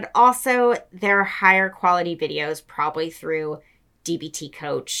 and also they're higher quality videos probably through DBT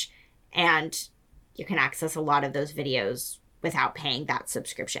Coach, and you can access a lot of those videos without paying that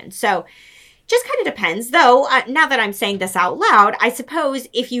subscription. So just kind of depends, though. Now that I'm saying this out loud, I suppose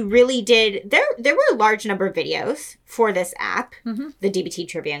if you really did, there were a large number of videos for this app, the DBT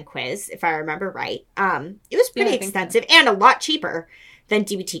Trivia and Quiz, if I remember right. It was pretty extensive and a lot cheaper than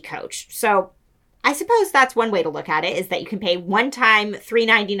DBT Coach. So I suppose that's one way to look at it, is that you can pay one time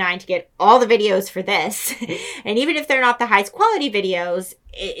 $3.99 to get all the videos for this. And even if they're not the highest quality videos,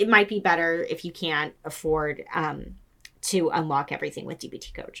 it might be better if you can't afford to unlock everything with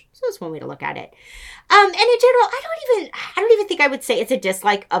DBT Coach. So that's one way to look at it. And in general, I don't even think I would say it's a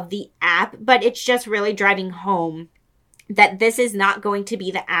dislike of the app, but it's just really driving home that this is not going to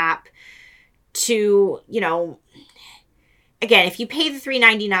be the app to, again, if you pay the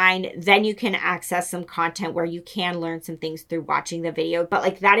 $3.99, then you can access some content where you can learn some things through watching the video.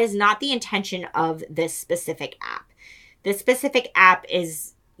 But that is not the intention of this specific app. This specific app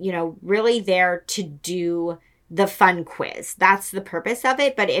is, really there to do the fun quiz. That's the purpose of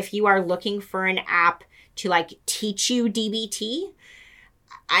it. But if you are looking for an app to teach you DBT,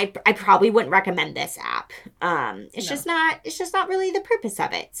 I probably wouldn't recommend this app. It's just not really the purpose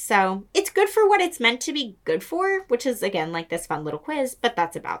of it. So it's good for what it's meant to be good for, which is, again, this fun little quiz, but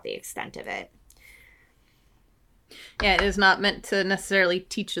that's about the extent of it. Yeah, it is not meant to necessarily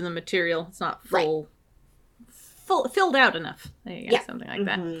teach you the material. It's not filled out enough. There you go, something like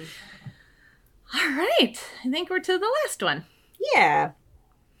that. All right. I think we're to the last one. Yeah.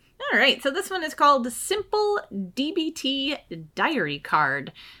 All right. So this one is called the Simple DBT Diary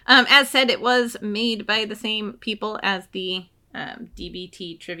Card. As said, it was made by the same people as the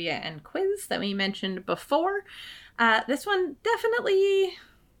DBT Trivia and Quiz that we mentioned before. This one definitely,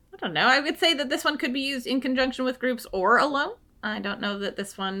 I don't know. I would say that this one could be used in conjunction with groups or alone. I don't know that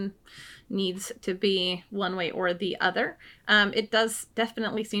this one needs to be one way or the other. It does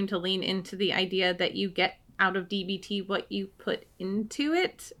definitely seem to lean into the idea that you get out of DBT what you put into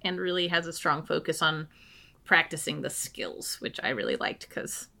it, and really has a strong focus on practicing the skills, which I really liked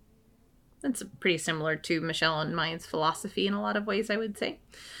because that's pretty similar to Michelle and mine's philosophy in a lot of ways, I would say.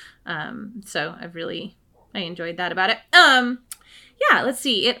 So I enjoyed that about it. Let's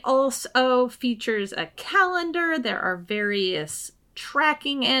see. It also features a calendar. There are various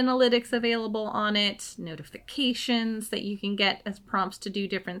tracking analytics available on it, notifications that you can get as prompts to do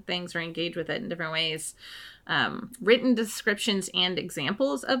different things or engage with it in different ways, written descriptions and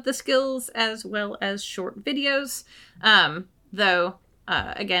examples of the skills, as well as short videos.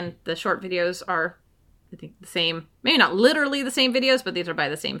 Again, the short videos are, I think, the same, maybe not literally the same videos, but these are by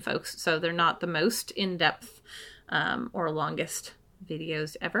the same folks, so they're not the most in-depth or longest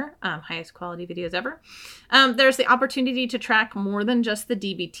videos ever, highest quality videos ever. There's the opportunity to track more than just the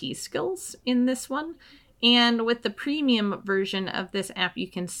DBT skills in this one. And with the premium version of this app, you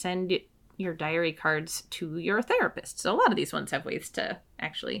can send your diary cards to your therapist. So a lot of these ones have ways to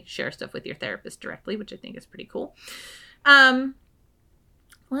actually share stuff with your therapist directly, which I think is pretty cool.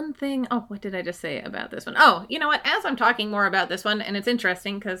 One thing, what did I just say about this one? Oh, you know what? As I'm talking more about this one, and it's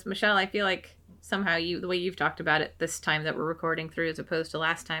interesting because, Michelle, I feel like somehow the way you've talked about it this time that we're recording through as opposed to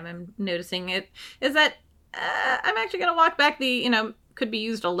last time, I'm noticing it, is that I'm actually going to walk back the, could be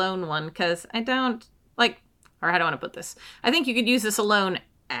used alone one, because I don't, or how do I want to put this? I think you could use this alone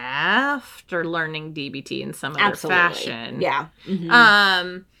after learning DBT in some other fashion. Yeah.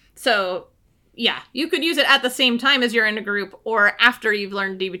 Mm-hmm. So, yeah, you could use it at the same time as you're in a group, or after you've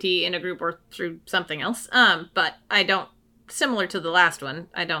learned DBT in a group or through something else. But similar to the last one,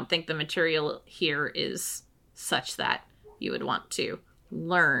 I don't think the material here is such that you would want to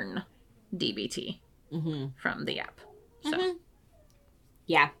learn DBT from the app. So,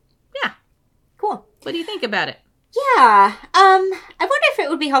 yeah. Cool. What do you think about it? Yeah. I wonder if it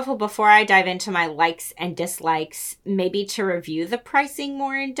would be helpful before I dive into my likes and dislikes, maybe to review the pricing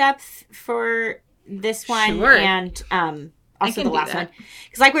more in depth for this one. Sure. And also the last one.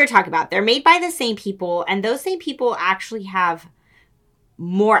 Because like we were talking about, they're made by the same people, and those same people actually have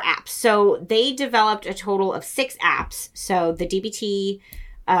more apps. So they developed a total of 6 apps. So the DBT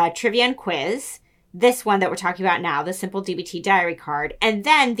Trivia and Quiz, this one that we're talking about now, the Simple DBT Diary Card, and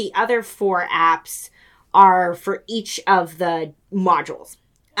then the other 4 apps are for each of the modules.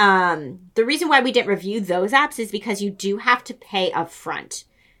 The reason why we didn't review those apps is because you do have to pay up front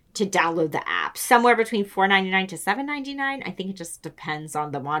to download the app, somewhere between $4.99 to $7.99. I think it just depends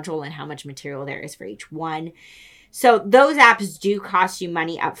on the module and how much material there is for each one. So those apps do cost you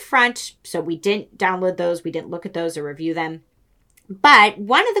money up front. So we didn't download those. We didn't look at those or review them. But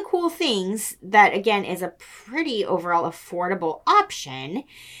one of the cool things that, again, is a pretty overall affordable option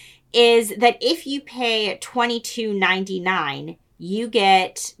is that if you pay $22.99, you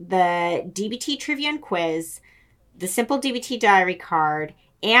get the DBT Trivia and Quiz, the Simple DBT Diary Card,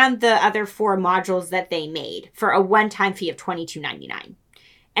 and the other 4 modules that they made for a one-time fee of $22.99.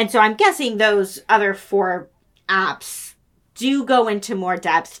 And so I'm guessing those other 4 apps do go into more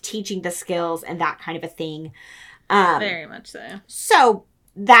depth, teaching the skills and that kind of a thing. Very much so. So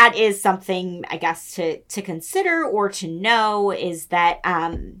that is something, I guess, to consider or to know is that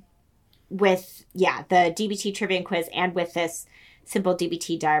with, the DBT Trivia and Quiz and with this Simple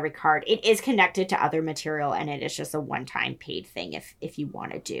DBT Diary Card, it is connected to other material and it is just a one-time paid thing if you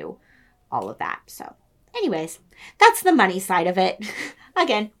want to do all of that. So anyways, that's the money side of it.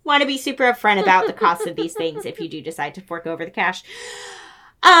 Again, want to be super upfront about the cost of these things if you do decide to fork over the cash.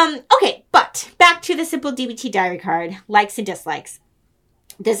 Okay, but back to the Simple DBT Diary Card, likes and dislikes.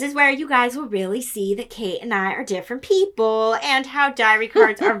 This is where you guys will really see that Kate and I are different people and how diary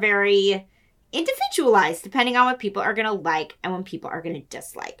cards are very individualized depending on what people are going to like and when people are going to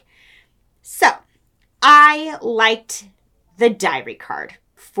dislike. So, I liked the diary card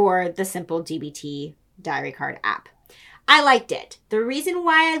for the Simple DBT Diary Card app. I liked it. The reason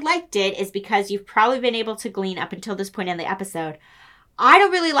why I liked it is because you've probably been able to glean up until this point in the episode. I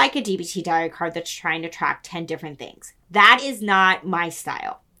don't really like a DBT diary card that's trying to track 10 different things. That is not my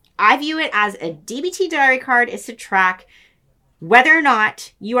style. I view it as a DBT diary card is to track whether or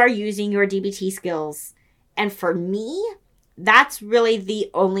not you are using your DBT skills. And for me, that's really the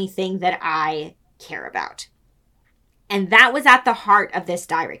only thing that I care about. And that was at the heart of this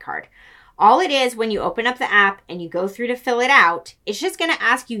diary card. All it is when you open up the app and you go through to fill it out, it's just going to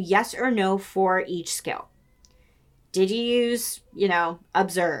ask you yes or no for each skill. Did you use,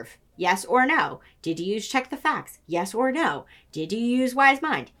 observe? Yes or no. Did you use check the facts? Yes or no. Did you use wise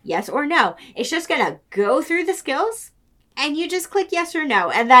mind? Yes or no. It's just going to go through the skills and you just click yes or no.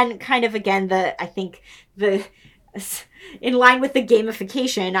 And then kind of, again, in line with the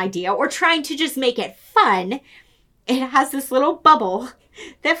gamification idea or trying to just make it fun, it has this little bubble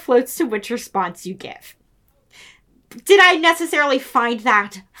that floats to which response you give. Did I necessarily find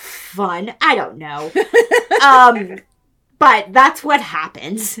that fun? I don't know. But that's what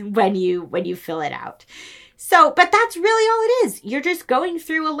happens when you fill it out. So, but that's really all it is. You're just going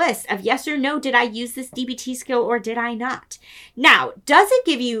through a list of yes or no, did I use this DBT skill or did I not? Now, does it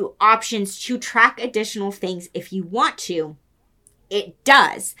give you options to track additional things if you want to? It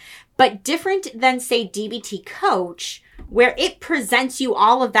does. But different than, say, DBT Coach, where it presents you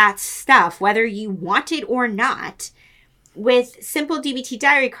all of that stuff, whether you want it or not. With Simple DBT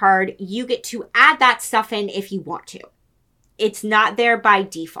Diary Card, you get to add that stuff in if you want to. It's not there by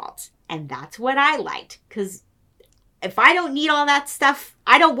default. And that's what I liked. Because if I don't need all that stuff,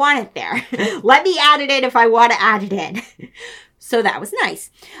 I don't want it there. Let me add it in if I want to add it in. So that was nice.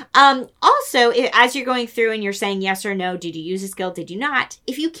 Also, as you're going through and you're saying yes or no, did you use a skill, did you not?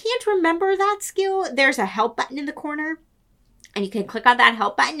 If you can't remember that skill, there's a help button in the corner. And you can click on that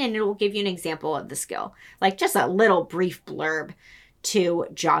help button and it will give you an example of the skill. Like just a little brief blurb to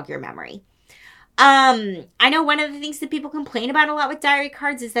jog your memory. I know one of the things that people complain about a lot with diary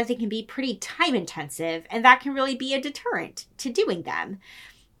cards is that they can be pretty time intensive. And that can really be a deterrent to doing them.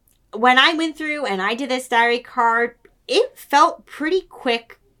 When I went through and I did this diary card, it felt pretty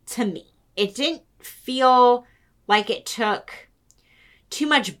quick to me. It didn't feel like it took too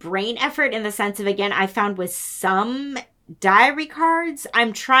much brain effort in the sense of, again, I found with some diary cards,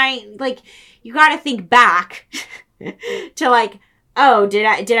 I'm trying, you got to think back to oh, did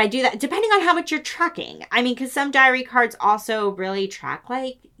I do that? Depending on how much you're tracking. I mean, because some diary cards also really track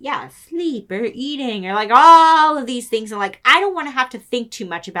sleep or eating or all of these things. And I don't want to have to think too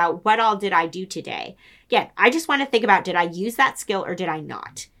much about what all did I do today. Again, I just want to think about, did I use that skill or did I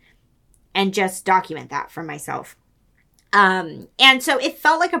not? And just document that for myself. And so it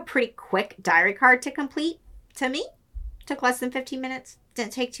felt like a pretty quick diary card to complete to me. Took less than 15 minutes.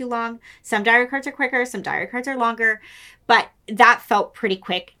 Didn't take too long. Some diary cards are quicker. Some diary cards are longer. But that felt pretty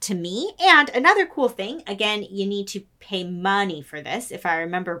quick to me. And another cool thing, again, you need to pay money for this, if I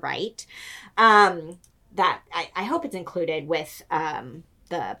remember right. That I hope it's included with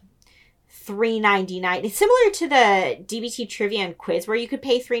the $3.99. It's similar to the DBT Trivia and Quiz where you could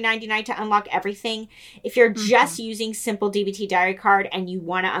pay $3.99 to unlock everything. If you're just using Simple DBT Diary Card and you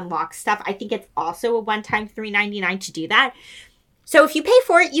want to unlock stuff, I think it's also a one-time $3.99 to do that. So if you pay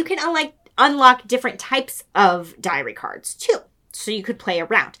for it, you can unlock different types of diary cards too. So you could play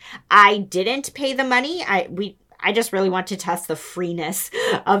around. I didn't pay the money. I just really want to test the freeness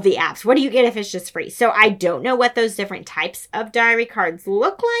of the apps. What do you get if it's just free? So I don't know what those different types of diary cards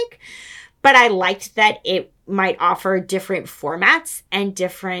look like, but I liked that it might offer different formats and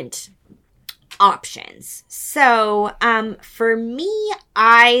different options. So for me,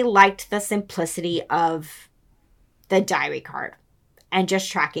 I liked the simplicity of the diary card and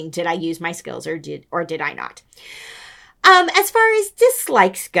just tracking, did I use my skills or did I not? As far as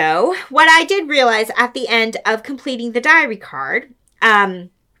dislikes go, what I did realize at the end of completing the diary card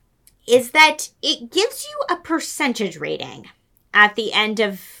is that it gives you a percentage rating at the end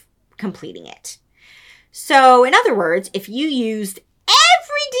of completing it. So in other words, if you used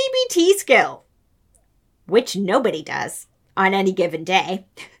every DBT skill, which nobody does on any given day,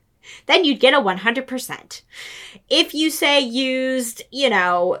 then you'd get a 100%. If you say used,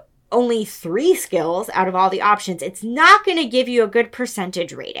 only 3 skills out of all the options, it's not going to give you a good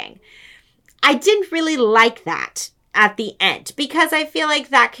percentage rating. I didn't really like that at the end because I feel like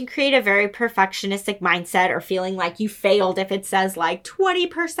that can create a very perfectionistic mindset or feeling like you failed if it says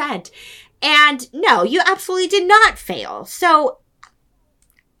 20%. And no, you absolutely did not fail. So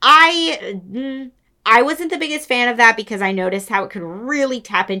I wasn't the biggest fan of that because I noticed how it could really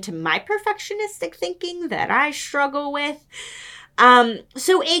tap into my perfectionistic thinking that I struggle with.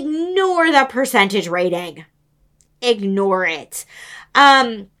 So ignore the percentage rating. Ignore it.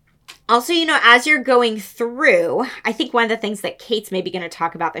 Also, as you're going through, I think one of the things that Kate's maybe going to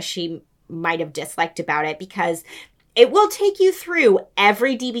talk about that she might have disliked about it, because it will take you through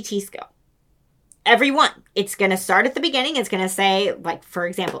every DBT skill. Every one. It's going to start at the beginning. It's going to say, for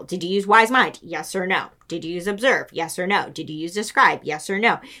example, did you use Wise Mind? Yes or no. Did you use Observe? Yes or no. Did you use Describe? Yes or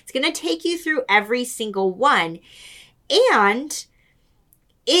no. It's going to take you through every single one. And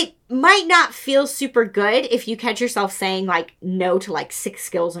it might not feel super good if you catch yourself saying no to 6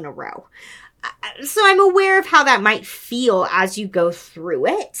 skills in a row. So I'm aware of how that might feel as you go through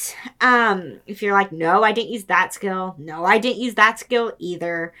it. If you're no, I didn't use that skill. No, I didn't use that skill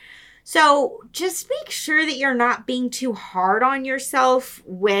either. So just make sure that you're not being too hard on yourself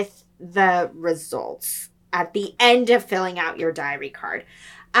with the results at the end of filling out your diary card.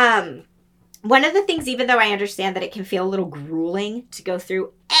 One of the things, even though I understand that it can feel a little grueling to go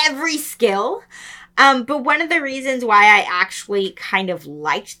through every skill, but one of the reasons why I actually kind of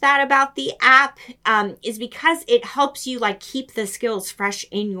liked that about the app is because it helps you keep the skills fresh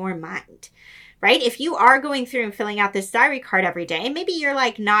in your mind. Right? If you are going through and filling out this diary card every day, and maybe you're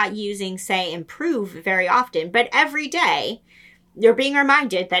not using, say, Improve very often, but every day you're being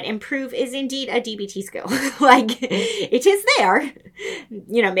reminded that Improve is indeed a DBT skill. It is there.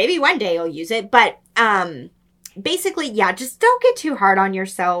 Maybe one day you'll use it, but basically, yeah, just don't get too hard on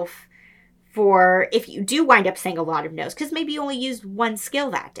yourself for if you do wind up saying a lot of no's, because maybe you only used 1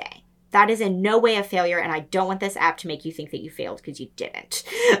 skill that day. That is in no way a failure, and I don't want this app to make you think that you failed because you didn't.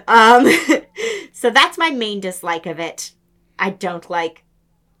 So that's my main dislike of it. I don't like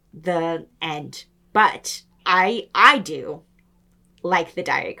the end, but I do like the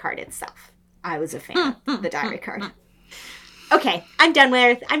diary card itself. I was a fan of the diary card. Okay, I'm done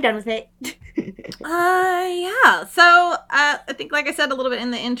with it. Yeah. So I think, like I said a little bit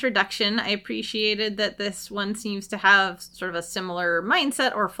in the introduction, I appreciated that this one seems to have sort of a similar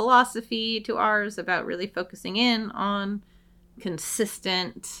mindset or philosophy to ours about really focusing in on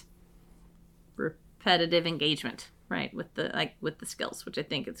consistent, repetitive engagement, right? With the skills, which I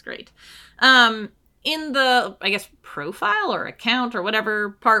think is great. In the, I guess, profile or account or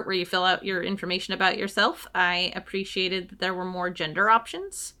whatever part where you fill out your information about yourself, I appreciated that there were more gender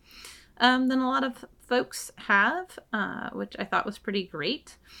options than a lot of folks have, which I thought was pretty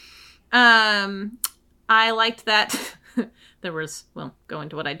great. I liked that there was, go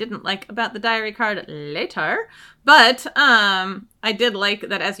into what I didn't like about the diary card later, but I did like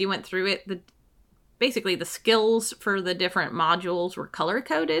that as you went through it, basically the skills for the different modules were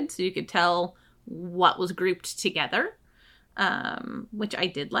color-coded, so you could tell what was grouped together, which I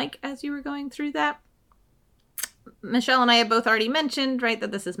did like as you were going through that. Michelle and I have both already mentioned, right,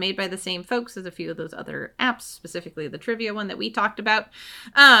 that this is made by the same folks as a few of those other apps, specifically the trivia one that we talked about.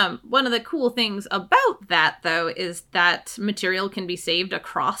 One of the cool things about that, though, is that material can be saved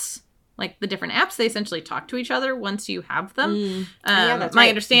across the different apps. They essentially talk to each other once you have them. My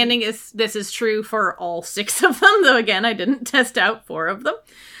understanding is this is true for all 6 of them, though, again, I didn't test out 4 of them.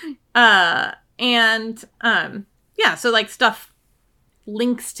 So stuff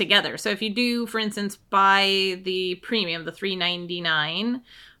links together. So if you do, for instance, buy the premium, the $3.99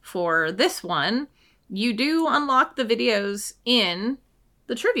 for this one, you do unlock the videos in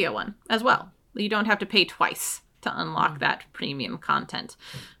the trivia one as well. You don't have to pay twice to unlock that premium content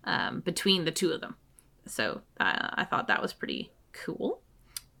between the two of them. So I thought that was pretty cool.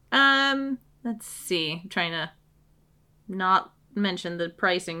 Let's see. I'm trying to not mention the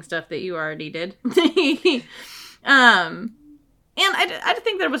pricing stuff that you already did. And I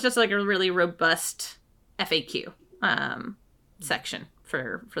think there was just like a really robust FAQ section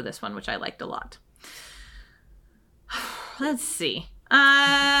for this one, which I liked a lot. Let's see.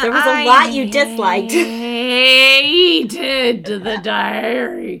 There was a lot you disliked. Hated the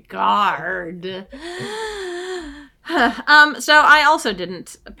diary card. So I also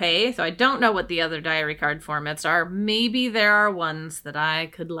didn't pay, so I don't know what the other diary card formats are. Maybe there are ones that I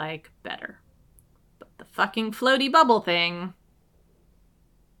could like better. But the fucking floaty bubble thing,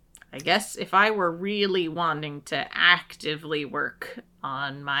 I guess if I were really wanting to actively work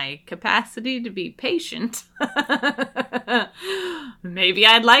on my capacity to be patient, maybe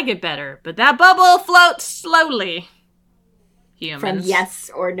I'd like it better. But that bubble floats slowly. Humans. From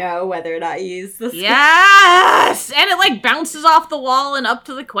yes or no, whether or not you use this. Yes! And it like bounces off the wall and up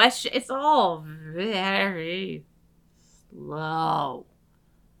to the question. It's all very slow.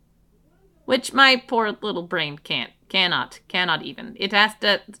 Which my poor little brain cannot even. It has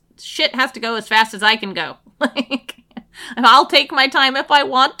to, shit has to go as fast as I can go. Like, I'll take my time if I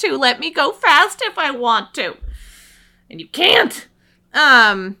want to. Let me go fast if I want to. And you can't.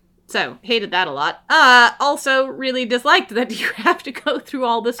 So, hated that a lot. Also, really disliked that you have to go through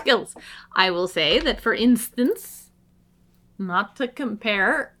all the skills. I will say that, for instance, not to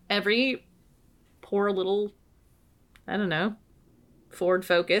compare every poor little, I don't know, Ford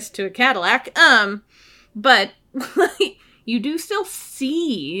Focus to a Cadillac, but you do still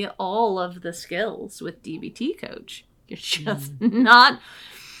see all of the skills with DBT Coach. You're just not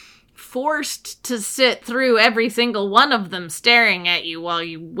forced to sit through every single one of them staring at you while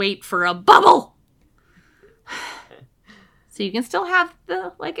you wait for a bubble. So you can still have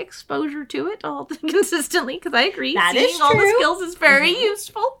the like exposure to it all consistently, because I agree, that seeing is true. all the skills is very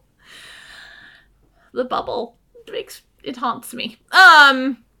useful. The bubble it haunts me.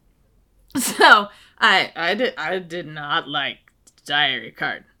 So I did not like the diary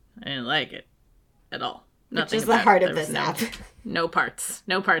card. I didn't like it at all. Which is the heart of this app. No parts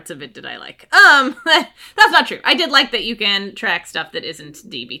of it did I like. That's not true. I did like that you can track stuff that isn't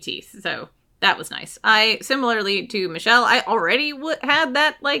DBT, so that was nice. Similarly to Michelle, I already had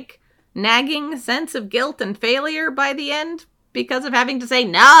that, like, nagging sense of guilt and failure by the end because of having to say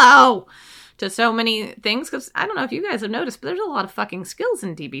no to so many things, because I don't know if you guys have noticed, but there's a lot of fucking skills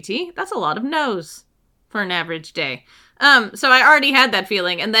in DBT. That's a lot of no's for an average day. So I already had that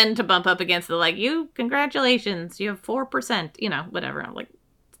feeling, and then to bump up against the, like, congratulations, you have 4%, whatever. I'm like,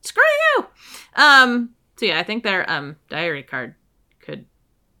 screw you! So yeah, I think their, diary card could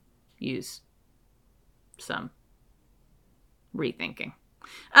use some rethinking.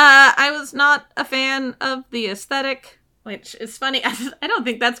 I was not a fan of the aesthetic, which is funny. I don't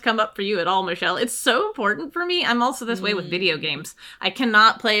think that's come up for you at all, Michelle. It's so important for me. I'm also this way with video games. I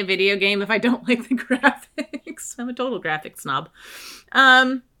cannot play a video game if I don't like the graphics. I'm a total graphics snob.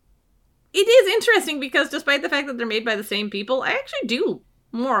 It is interesting because despite the fact that they're made by the same people, I actually do,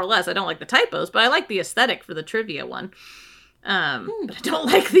 more or less, I don't like the typos, but I like the aesthetic for the trivia one. But I don't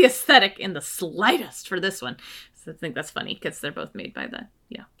like the aesthetic in the slightest for this one. So I think that's funny because they're both made by the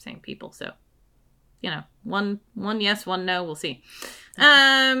same people, so one yes, one no, we'll see.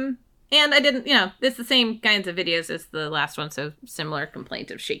 And I didn't, it's the same kinds of videos as the last one, so similar complaint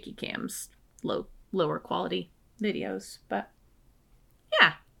of shaky cams, lower quality videos. But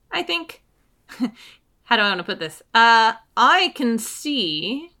yeah, I think, how do I want to put this? I can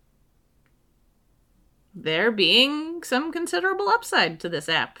see there being some considerable upside to this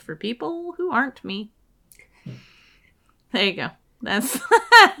app for people who aren't me. There you go. That's...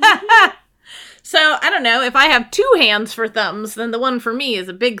 So, I don't know, if I have 2 hands for thumbs, then the one for me is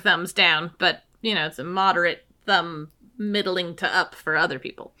a big thumbs down, but, it's a moderate thumb middling to up for other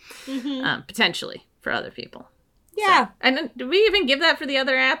people. Mm-hmm. Potentially for other people. Yeah. So, and did we even give that for the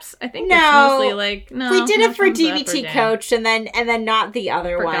other apps? I think it's mostly like, no. We did it for DBT Coach and then not the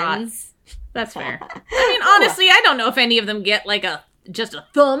other ones. That's fair. I mean, honestly, I don't know if any of them get like just a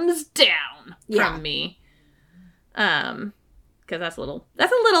thumbs down from me. Because that's a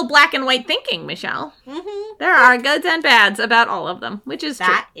little black and white thinking, Michelle. Mm-hmm. There are goods and bads about all of them, which is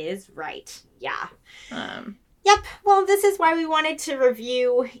that true. Is right. Yeah. Yep. Well, this is why we wanted to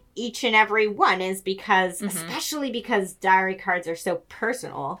review each and every one, is because, especially because diary cards are so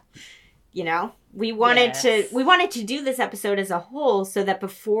personal, You know, we wanted to do this episode as a whole so that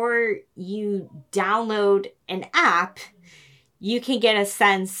before you download an app, you can get a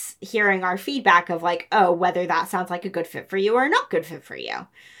sense hearing our feedback of like, oh, whether that sounds like a good fit for you or not good fit for you.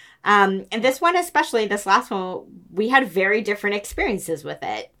 And this one, especially this last one, we had very different experiences with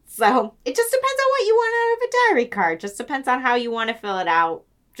it. So it just depends on what you want out of a diary card. Just depends on how you want to fill it out.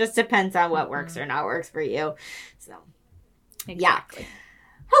 Just depends on what works or not works for you. So, exactly. Yeah.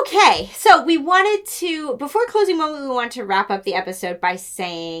 Okay, so we wanted to, before closing moment, we want to wrap up the episode by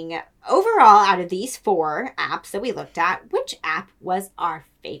saying, overall, out of these 4 apps that we looked at, which app was our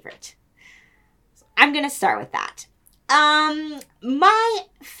favorite? I'm going to start with that. My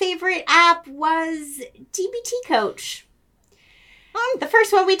favorite app was DBT Coach. The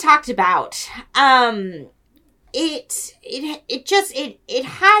first one we talked about. It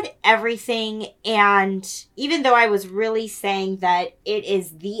had everything, and even though I was really saying that it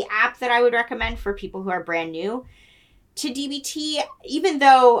is the app that I would recommend for people who are brand new to DBT, even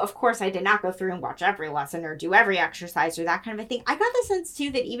though, of course, I did not go through and watch every lesson or do every exercise or that kind of a thing, I got the sense,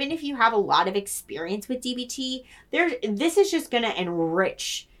 too, that even if you have a lot of experience with DBT, this is just going to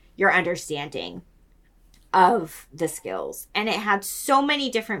enrich your understanding of the skills. And it had so many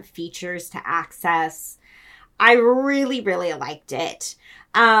different features to access. I really, really liked it.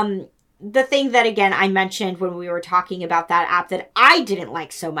 The thing that, again, I mentioned when we were talking about that app that I didn't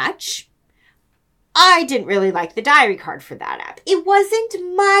like so much, I didn't really like the diary card for that app. It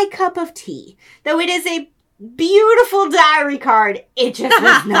wasn't my cup of tea. Though it is a beautiful diary card, it just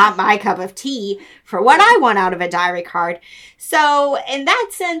was not my cup of tea for what I want out of a diary card. So in that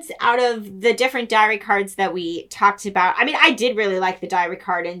sense, out of the different diary cards that we talked about, I mean, I did really like the diary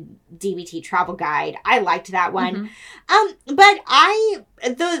card in DBT Travel Guide. I liked that one. But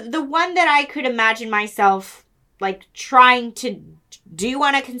the one that I could imagine myself like trying to do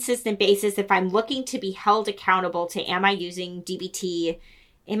on a consistent basis, if I'm looking to be held accountable to, am I using DBT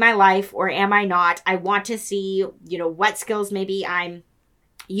in my life or am I not? I want to see, what skills maybe I'm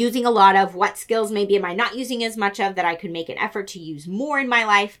using a lot of, what skills maybe am I not using as much of that I could make an effort to use more in my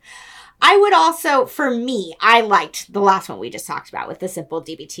life. I would also, for me, I liked the last one we just talked about with the simple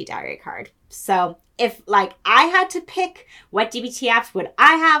DBT diary card. So if I had to pick what DBT apps would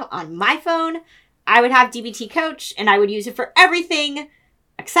I have on my phone, I would have DBT Coach and I would use it for everything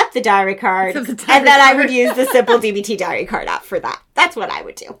except the diary card. And then I would use the simple DBT diary card app for that. That's what I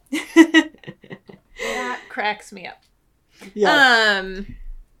would do. That cracks me up. Yeah.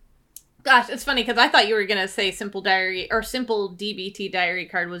 Gosh, it's funny because I thought you were going to say simple DBT diary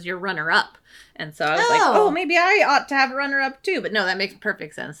card was your runner-up. And so I was like, maybe I ought to have a runner-up too. But no, that makes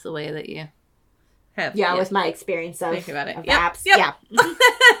perfect sense the way that you have. Yeah, with my experience of, think about it. Of Yep. apps. Yep. Yeah.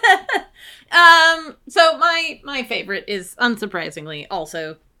 So my favorite is unsurprisingly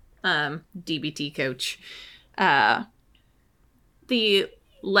also DBT Coach. The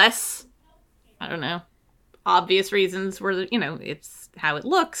less, I don't know, obvious reasons were, it's how it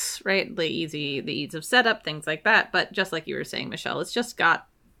looks, right? The ease of setup, things like that. But just like you were saying, Michelle, it's just got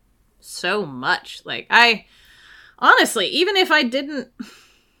so much. Like, I honestly, even if I didn't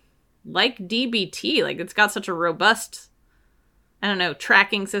like DBT, like, it's got such a robust, I don't know,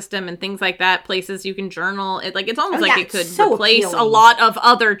 tracking system and things like that, places you can journal. It's almost like it could replace appealing. A lot of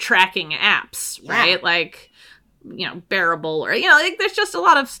other tracking apps, right? Yeah. Like, Bearable, or, there's just a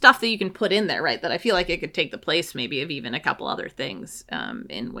lot of stuff that you can put in there, right? That I feel like it could take the place maybe of even a couple other things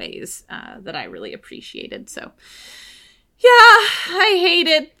in ways that I really appreciated. So, yeah, I hate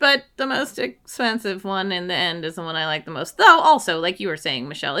it, but the most expensive one in the end is the one I like the most. Though, also, like you were saying,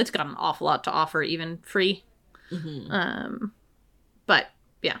 Michelle, it's got an awful lot to offer, even free. Mm-hmm. But,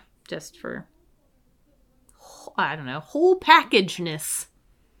 yeah, just for, I don't know, whole packageness.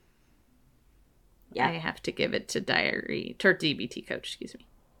 Yeah. I have to give it to DBT Coach, excuse me.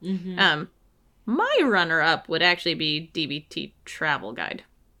 Mm-hmm. My runner-up would actually be DBT Travel Guide,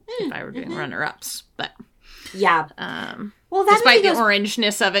 if I were doing runner-ups, but... Yeah. Well, that despite the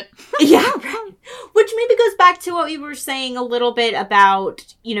orangeness of it. Yeah, right. Which maybe goes back to what we were saying a little bit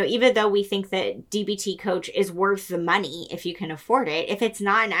about, even though we think that DBT Coach is worth the money if you can afford it, if it's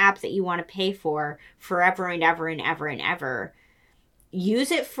not an app that you want to pay for forever and ever and ever and ever,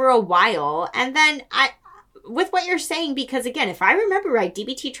 use it for a while. And then with what you're saying, because again, if I remember right,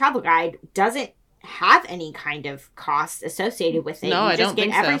 DBT Travel Guide doesn't have any kind of cost associated with it. No, you just get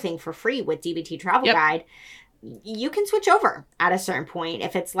everything for free with DBT Travel Guide. You can switch over at a certain point.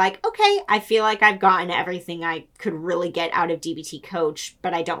 If it's like, okay, I feel like I've gotten everything I could really get out of DBT Coach,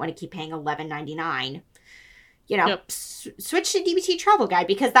 but I don't want to keep paying $11.99. switch to DBT Travel Guide,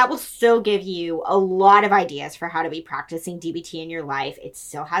 because that will still give you a lot of ideas for how to be practicing DBT in your life. It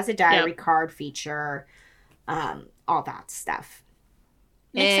still has a diary card feature, all that stuff.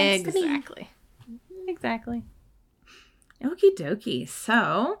 Makes sense to me. Exactly. Okie dokie.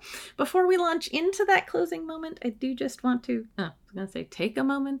 So, before we launch into that closing moment, I do just want to, I was going to say take a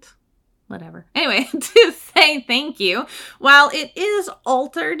moment. Whatever. Anyway, to say thank you. While it is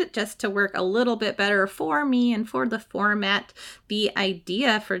altered just to work a little bit better for me and for the format, the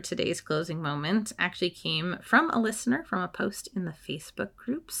idea for today's closing moment actually came from a listener from a post in the Facebook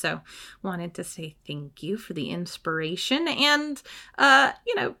group. So wanted to say thank you for the inspiration. And,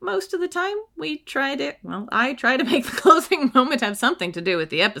 most of the time I try to make the closing moment have something to do with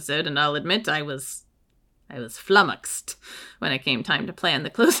the episode. And I'll admit I was flummoxed when it came time to plan the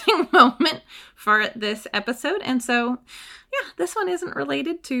closing moment for this episode. And so, this one isn't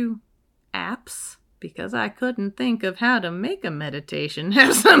related to apps because I couldn't think of how to make a meditation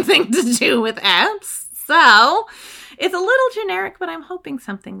have something to do with apps. So it's a little generic, but I'm hoping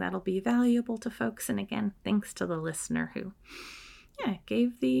something that'll be valuable to folks. And again, thanks to the listener who,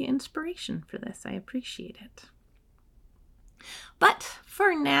 gave the inspiration for this. I appreciate it. But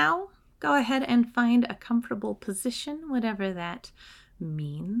for now, go ahead and find a comfortable position, whatever that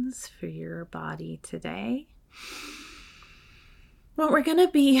means for your body today. What we're going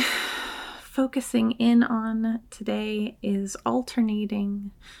to be focusing in on today is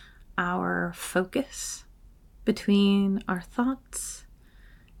alternating our focus between our thoughts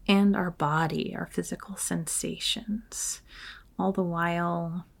and our body, our physical sensations, all the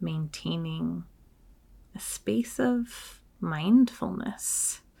while maintaining a space of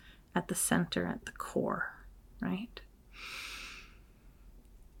mindfulness at the center, at the core, right?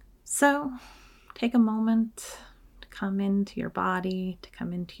 So take a moment to come into your body, to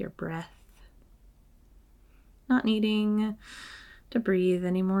come into your breath, not needing to breathe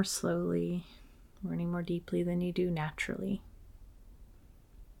any more slowly or any more deeply than you do naturally.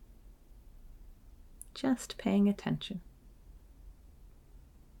 Just paying attention.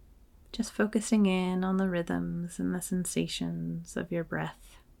 Just focusing in on the rhythms and the sensations of your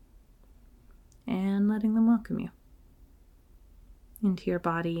breath, and letting them welcome you into your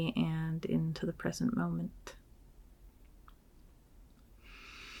body and into the present moment.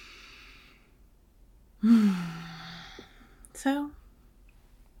 So,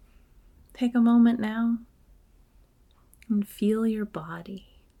 take a moment now and feel your body.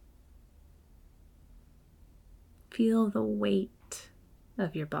 Feel the weight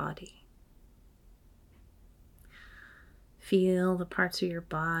of your body. Feel the parts of your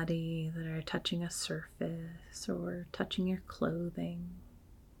body that are touching a surface or touching your clothing.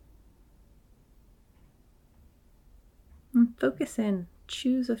 And focus in.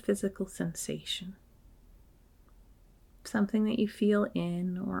 Choose a physical sensation. Something that you feel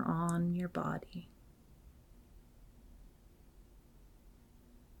in or on your body.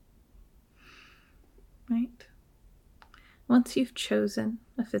 Right? Once you've chosen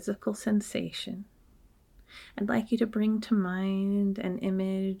a physical sensation, I'd like you to bring to mind an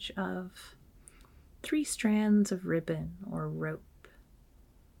image of 3 strands of ribbon or rope.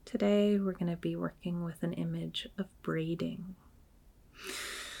 Today we're going to be working with an image of braiding.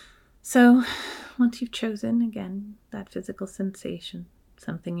 So once you've chosen, again, that physical sensation,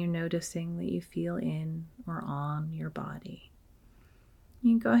 something you're noticing that you feel in or on your body,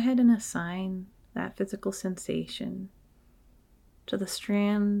 you can go ahead and assign that physical sensation to the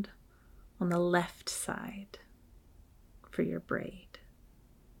strand on the left side for your braid.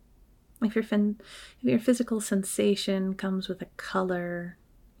 If your physical sensation comes with a color,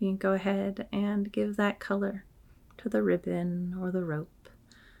 you can go ahead and give that color to the ribbon or the rope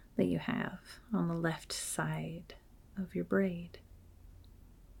that you have on the left side of your braid.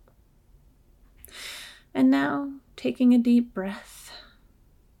 And now, taking a deep breath,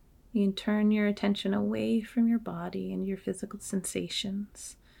 you can turn your attention away from your body and your physical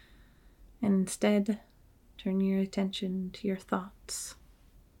sensations, and instead turn your attention to your thoughts.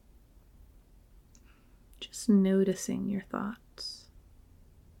 Just noticing your thoughts.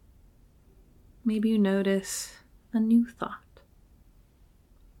 Maybe you notice a new thought.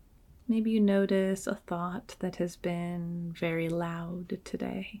 Maybe you notice a thought that has been very loud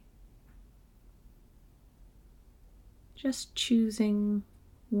today. Just choosing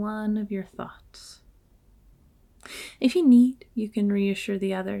one of your thoughts. If you need, you can reassure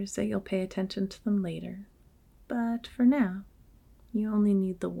the others that you'll pay attention to them later. But for now, you only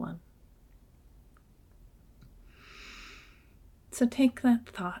need the one. So take that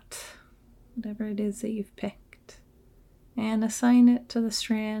thought, whatever it is that you've picked, and assign it to the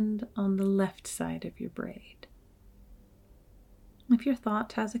strand on the left side of your braid. If your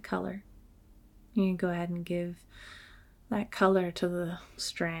thought has a color, you can go ahead and give that color to the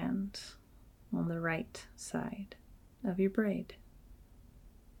strand on the right side of your braid.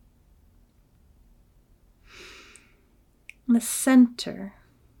 The center,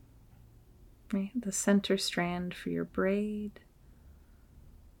 right? The center strand for your braid.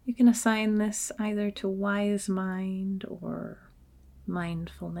 You can assign this either to wise mind or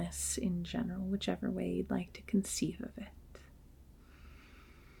mindfulness in general, whichever way you'd like to conceive of it.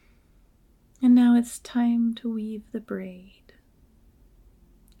 And now it's time to weave the braid.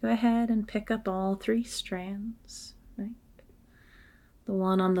 Go ahead and pick up all 3 strands, right? The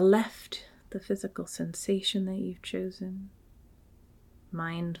one on the left, the physical sensation that you've chosen,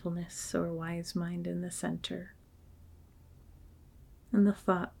 mindfulness or wise mind in the center, and the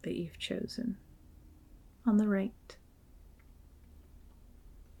thought that you've chosen on the right.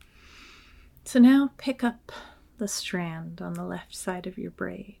 So now pick up the strand on the left side of your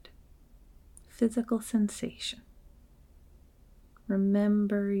braid. Physical sensation.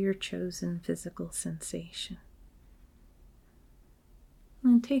 Remember your chosen physical sensation.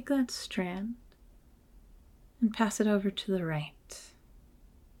 And take that strand and pass it over to the right.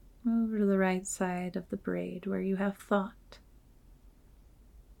 Over to the right side of the braid where you have thought.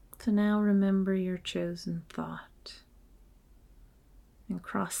 So now remember your chosen thought. And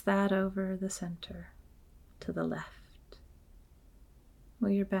cross that over the center to the left. Well,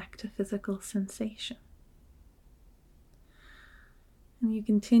 you're back to physical sensation. And you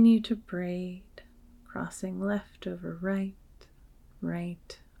continue to braid, crossing left over right,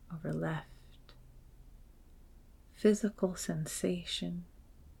 right over left. Physical sensation.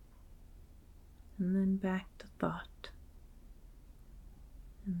 And then back to thought.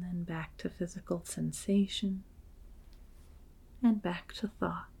 And then back to physical sensation. And back to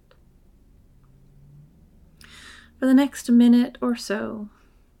thought. For the next minute or so,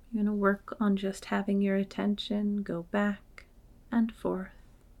 you're going to work on just having your attention go back and forth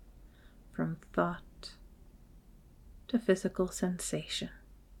from thought to physical sensation.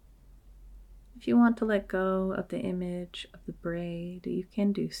 If you want to let go of the image of the braid, you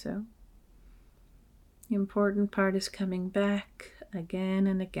can do so. The important part is coming back again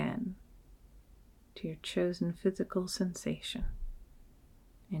and again to your chosen physical sensation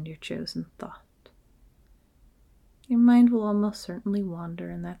and your chosen thought. Your mind will almost certainly wander,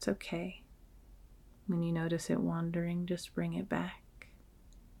 and that's okay. When you notice it wandering, just bring it back.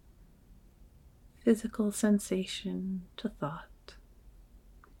 Physical sensation to thought.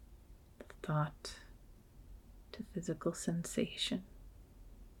 Thought to physical sensation.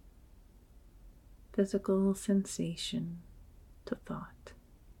 Physical sensation to thought.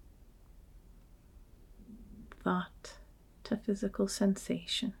 Thought to physical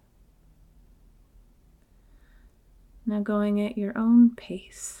sensation. Now going at your own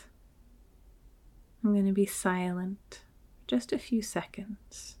pace, I'm going to be silent for just a few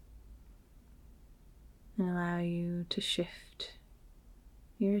seconds and allow you to shift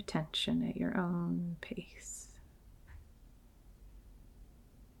your attention at your own pace.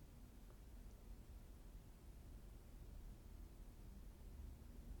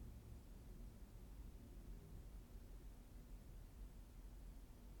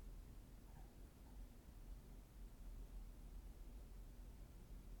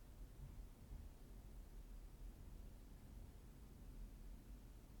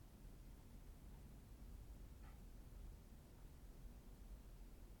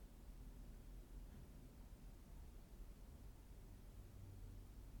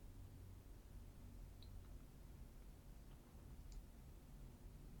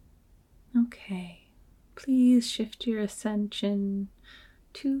 Okay, please shift your attention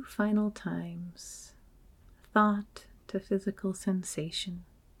 2 final times. Thought to physical sensation.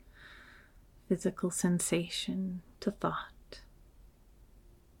 Physical sensation to thought.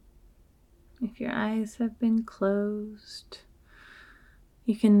 If your eyes have been closed,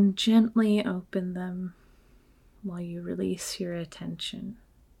 you can gently open them while you release your attention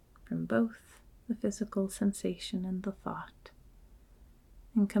from both the physical sensation and the thought.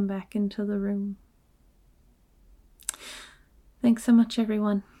 And come back into the room. Thanks so much,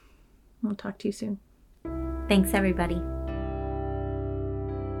 everyone. We'll talk to you soon. Thanks, everybody.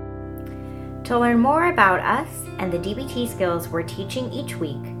 To learn more about us and the DBT skills we're teaching each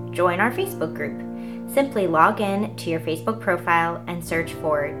week, join our Facebook group. Simply log in to your Facebook profile and search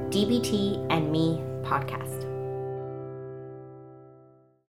for DBT and Me Podcast.